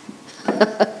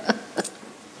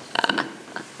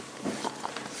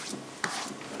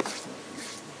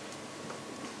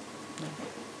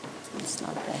 It's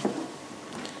not there.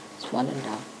 It's fallen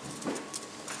down.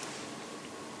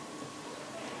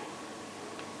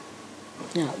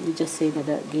 Now you just say,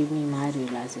 Mother, give me my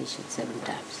realization 7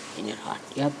 times in your heart.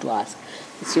 You have to ask.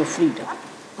 It's your freedom.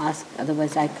 Ask,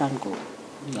 otherwise I can't go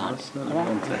beyond.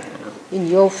 Right? In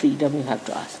your freedom you have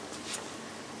to ask.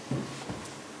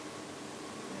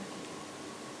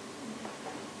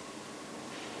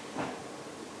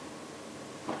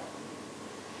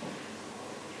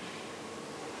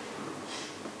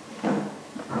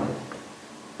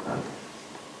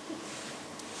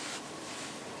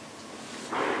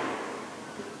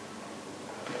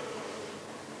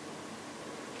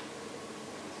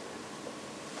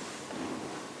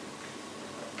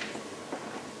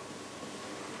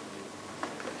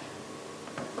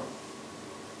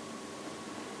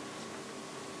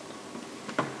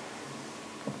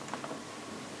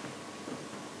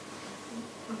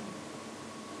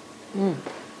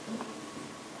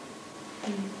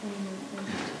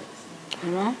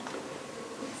 Alright?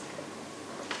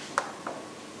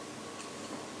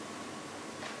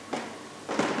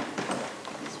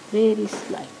 It's very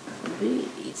slight it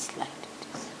is.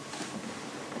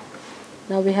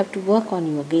 Now we have to work on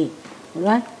you again,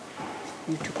 alright?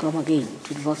 You to come again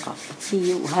to work on. See,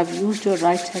 you have used your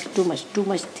right side too much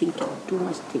thinking.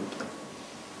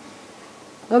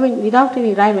 I mean, without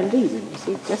any rhyme and reason, you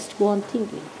see, just go on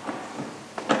thinking.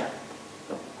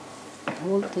 The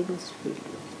whole thing is filled with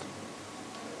it.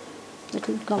 Let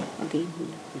him come again,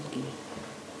 he'll give it.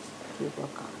 He'll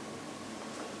work on.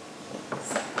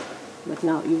 But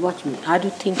now you watch me. Are you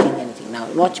thinking anything? Now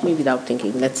watch me without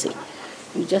thinking. Let's see.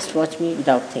 You just watch me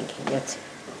without thinking. Let's see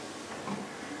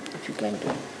if you can do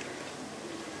it.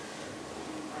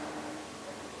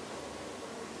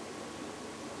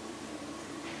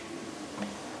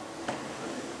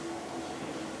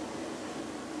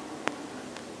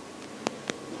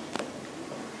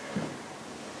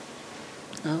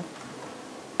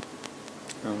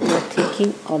 Now, you are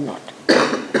thinking or not?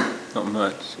 Not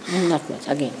much. Not much.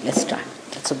 Again, let's try.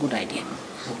 That's a good idea.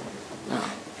 Now,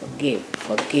 forgive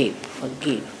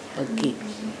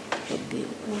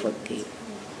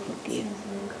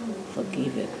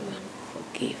everyone.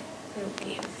 Forgive.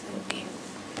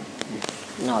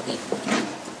 Now again.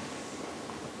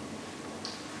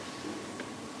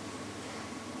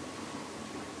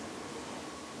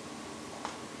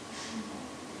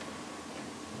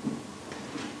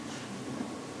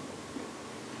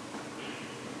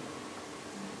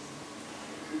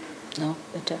 No,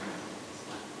 better.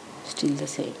 Still the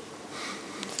same.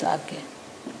 Start again.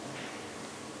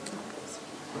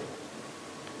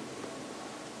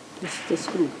 This is the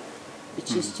screw,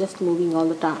 which is just moving all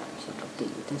the time, sort of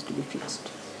thing. It has to be fixed.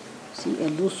 See, a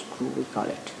loose screw, we call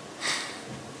it.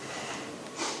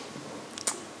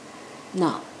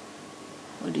 Now,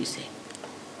 what do you say?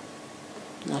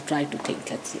 Now try to think,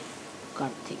 let's see.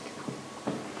 Can't think now.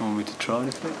 Want me to try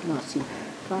to think? No, see,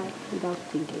 try without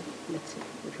thinking. Let's see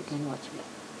if you can watch me.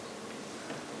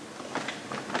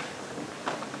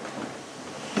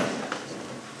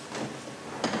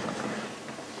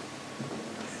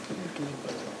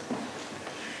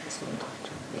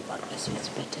 It's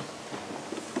better.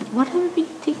 What have you been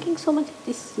thinking so much at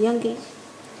this young age?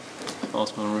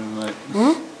 Ask my roommate.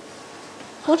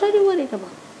 What are you worried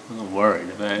about? I'm not worried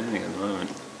about anything at the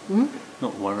moment.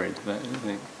 Not worried about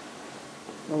anything.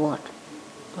 What?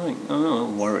 I'm not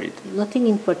worried. Nothing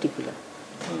in particular.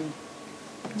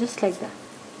 Just like that.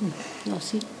 Now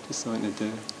see? Just something to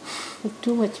do.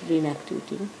 Too much brain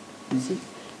activity. No? See?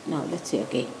 Now let's say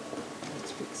again.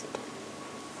 Let's fix it.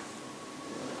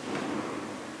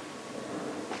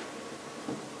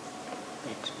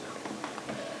 Better now.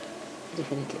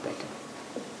 Definitely better.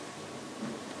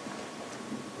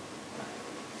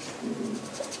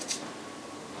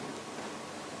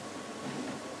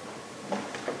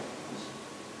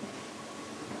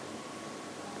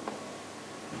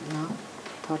 Now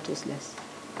thought is less.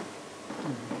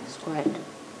 It's quiet.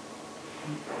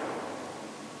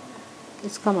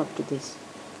 Let's come up to this.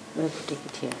 We have to take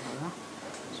it here. All right?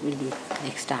 So we'll do it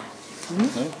next time.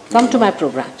 Come to my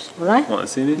programs. All right? What,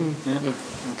 this evening? Yeah.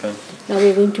 Okay. Now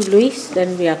we're going to Louis,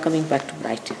 then we are coming back to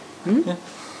Brighton. Yeah.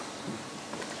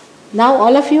 Now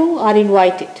all of you are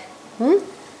invited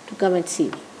to come and see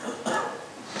me.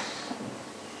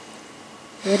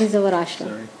 Where is our ashram?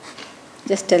 Sorry.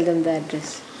 Just tell them the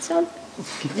address.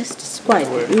 It's quiet.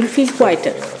 You will feel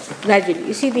quieter gradually.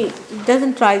 You see, it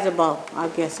doesn't rise above, I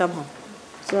guess, somehow.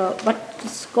 So, but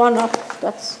it's gone up.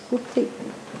 That's a good thing.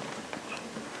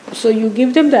 So you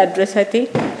give them the address, I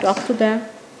think. Talk to them,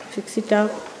 fix it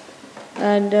up,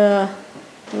 and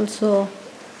also,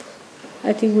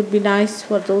 I think it would be nice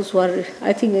for those who are.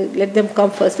 I think let them come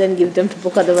first, then give them the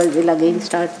book. Otherwise, they'll again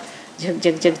start jug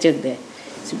there.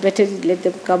 So better let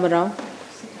them come around,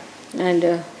 and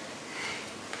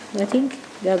I think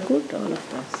they are good, all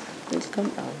of us. They'll come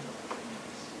down.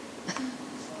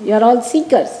 You are all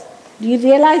seekers. Do you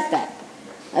realize that?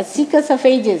 As seekers of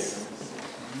ages,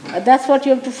 that's what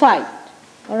you have to fight.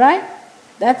 All right?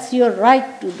 That's your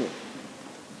right to do.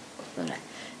 All right.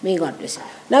 May God bless you.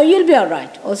 Now you'll be all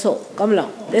right. Also, come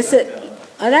along.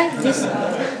 All right?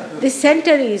 This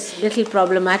center is little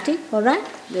problematic. All right?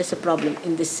 There's a problem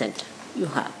in this center you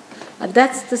have.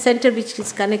 That's the center which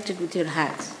is connected with your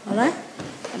hands. All right?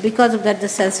 Because of that, the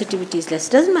sensitivity is less.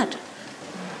 Doesn't matter.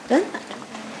 Doesn't matter.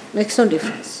 Makes no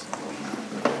difference.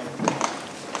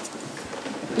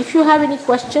 If you have any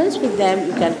questions with them,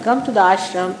 you can come to the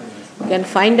ashram. You can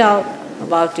find out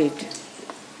about it.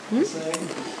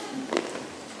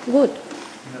 Good.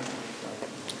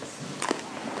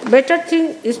 Better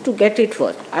thing is to get it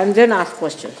first and then ask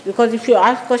questions. Because if you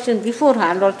ask questions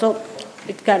beforehand also,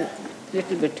 it can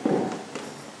little bit.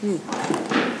 Good.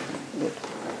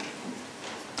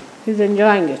 He's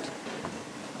enjoying it.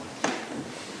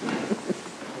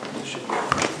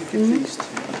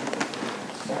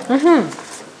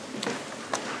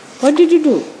 What did you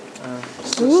do?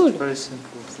 It's Good. just a very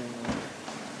simple thing.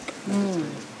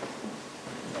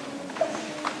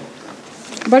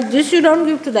 But this you don't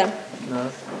give to them.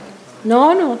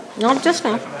 No. No, not just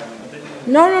now.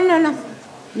 No.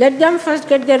 Let them first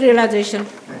get their realization.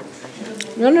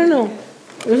 No.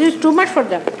 This is too much for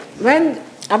them. When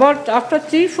after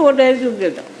 3-4 days you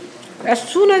give them. As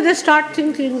soon as they start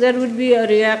thinking, there will be a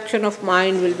reaction of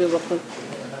mind will be working.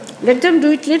 Let them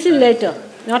do it little later,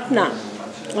 not now.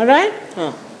 All right?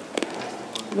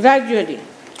 Gradually.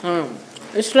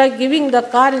 It's like giving the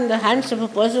car in the hands of a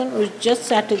person who just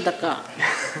sat in the car.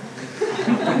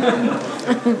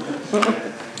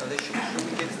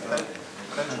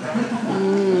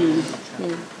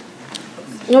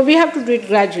 No, we have to do it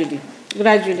gradually.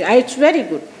 It's very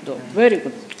good, though, very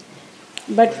good.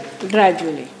 But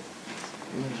gradually.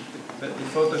 But the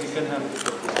photo he can have.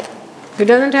 He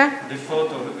doesn't have? The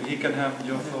photo, he can have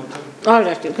your photo. All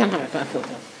right, you can have my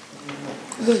photo.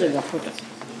 This is your photo.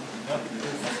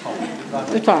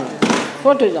 It's all right.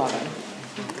 Photo is all right.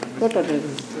 Photo is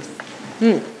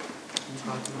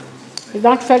You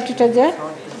not felt it as there?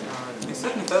 He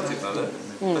certainly felt it, Mother,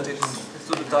 but it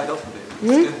sort of died off a bit.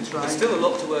 There's still a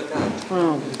lot to work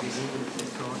out.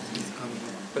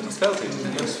 But he's felt it.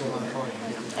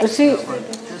 You see,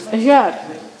 here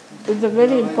is a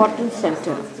very important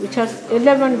center which has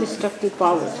 11 destructive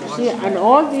powers. You see, and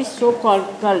all these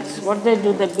so-called cults, what they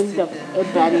do, they build up a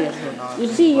barrier. You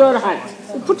see your hands.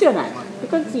 You put your hand. You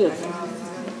can see yourself.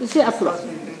 You see across.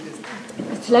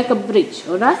 It's like a bridge,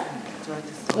 all right?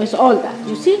 It's all that.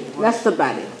 You see, that's the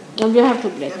barrier. And we have to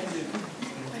break it.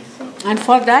 And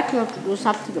for that, you have to do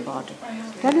something about it.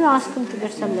 Can you ask them to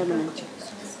get some lemon and cheese?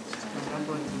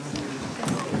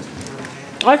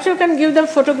 Also, you can give them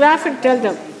photograph and tell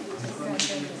them.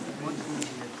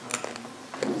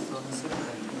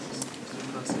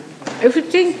 If you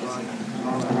think,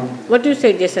 what do you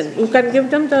say, Jason? You can give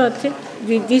them the thing,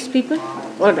 these people?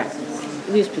 All right,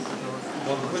 these people.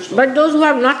 But those who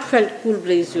have not felt cool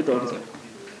breeze, you don't give.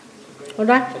 All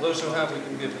right? For those who have, we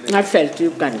can give them. I felt,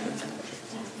 you can give.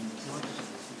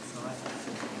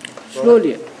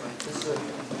 Slowly.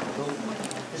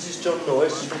 This is John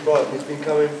Noyce from Brighton. He's been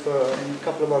coming for a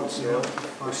couple of months now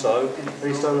or so, and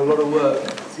he's done a lot of work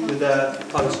with our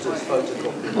posters,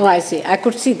 photocopies. Oh, I see. I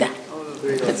could see that.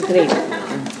 That's great.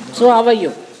 So, how are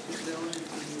you?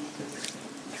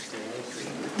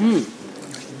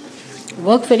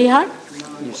 Work very hard?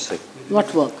 Yes, sir.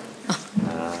 What work?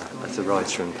 As a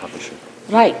writer and publisher.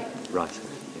 Right. Writer.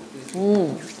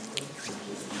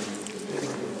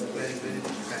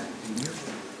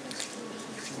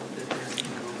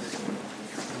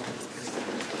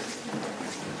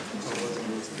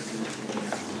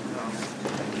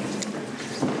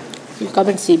 You come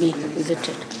and see me, isn't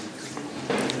it?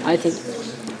 I think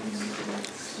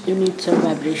you need some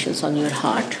vibrations on your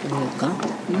heart when you come.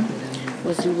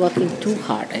 Because you're working too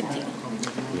hard, I think.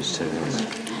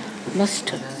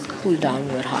 Must cool down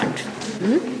your heart.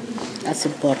 That's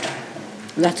important.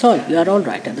 That's all. You are all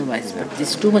right otherwise. But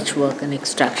there's too much work and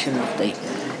extraction of the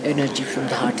energy from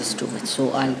the heart is too much. So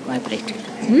I'll vibrate it.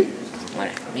 All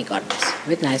right. May God bless.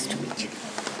 Very nice to meet you.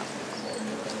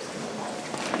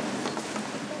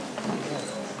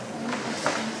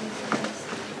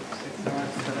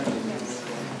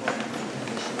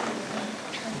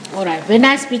 All right. Very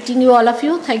nice meeting you, all of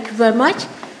you. Thank you very much.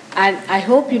 And I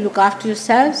hope you look after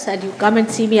yourselves and you come and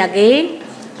see me again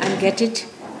and get it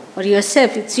for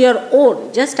yourself. It's your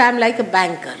own. Just I'm like a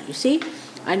banker, you see.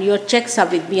 And your checks are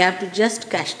with me. I have to just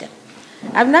cash them.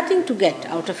 I have nothing to get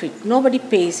out of it. Nobody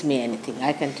pays me anything.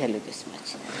 I can tell you this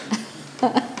much.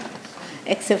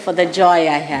 Except for the joy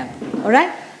I have. All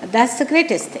right? That's the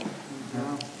greatest thing.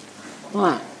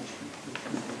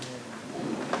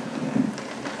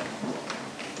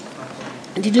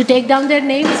 Did you take down their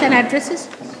names and addresses?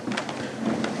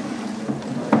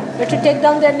 Better take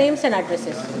down their names and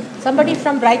addresses. Somebody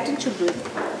from Brighton should do it.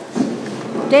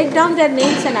 Take down their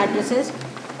names and addresses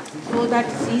so that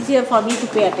it's easier for me to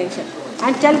pay attention.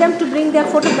 And tell them to bring their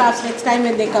photographs next time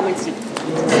when they come and see.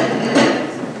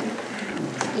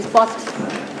 It's possible.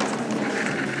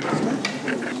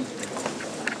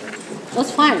 It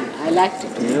was fine. I liked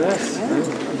it. Yes.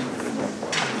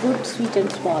 Good, sweet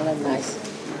and small and nice.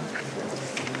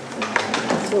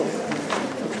 So,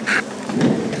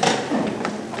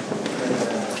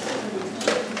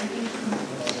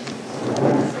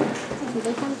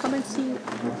 they can come and see you.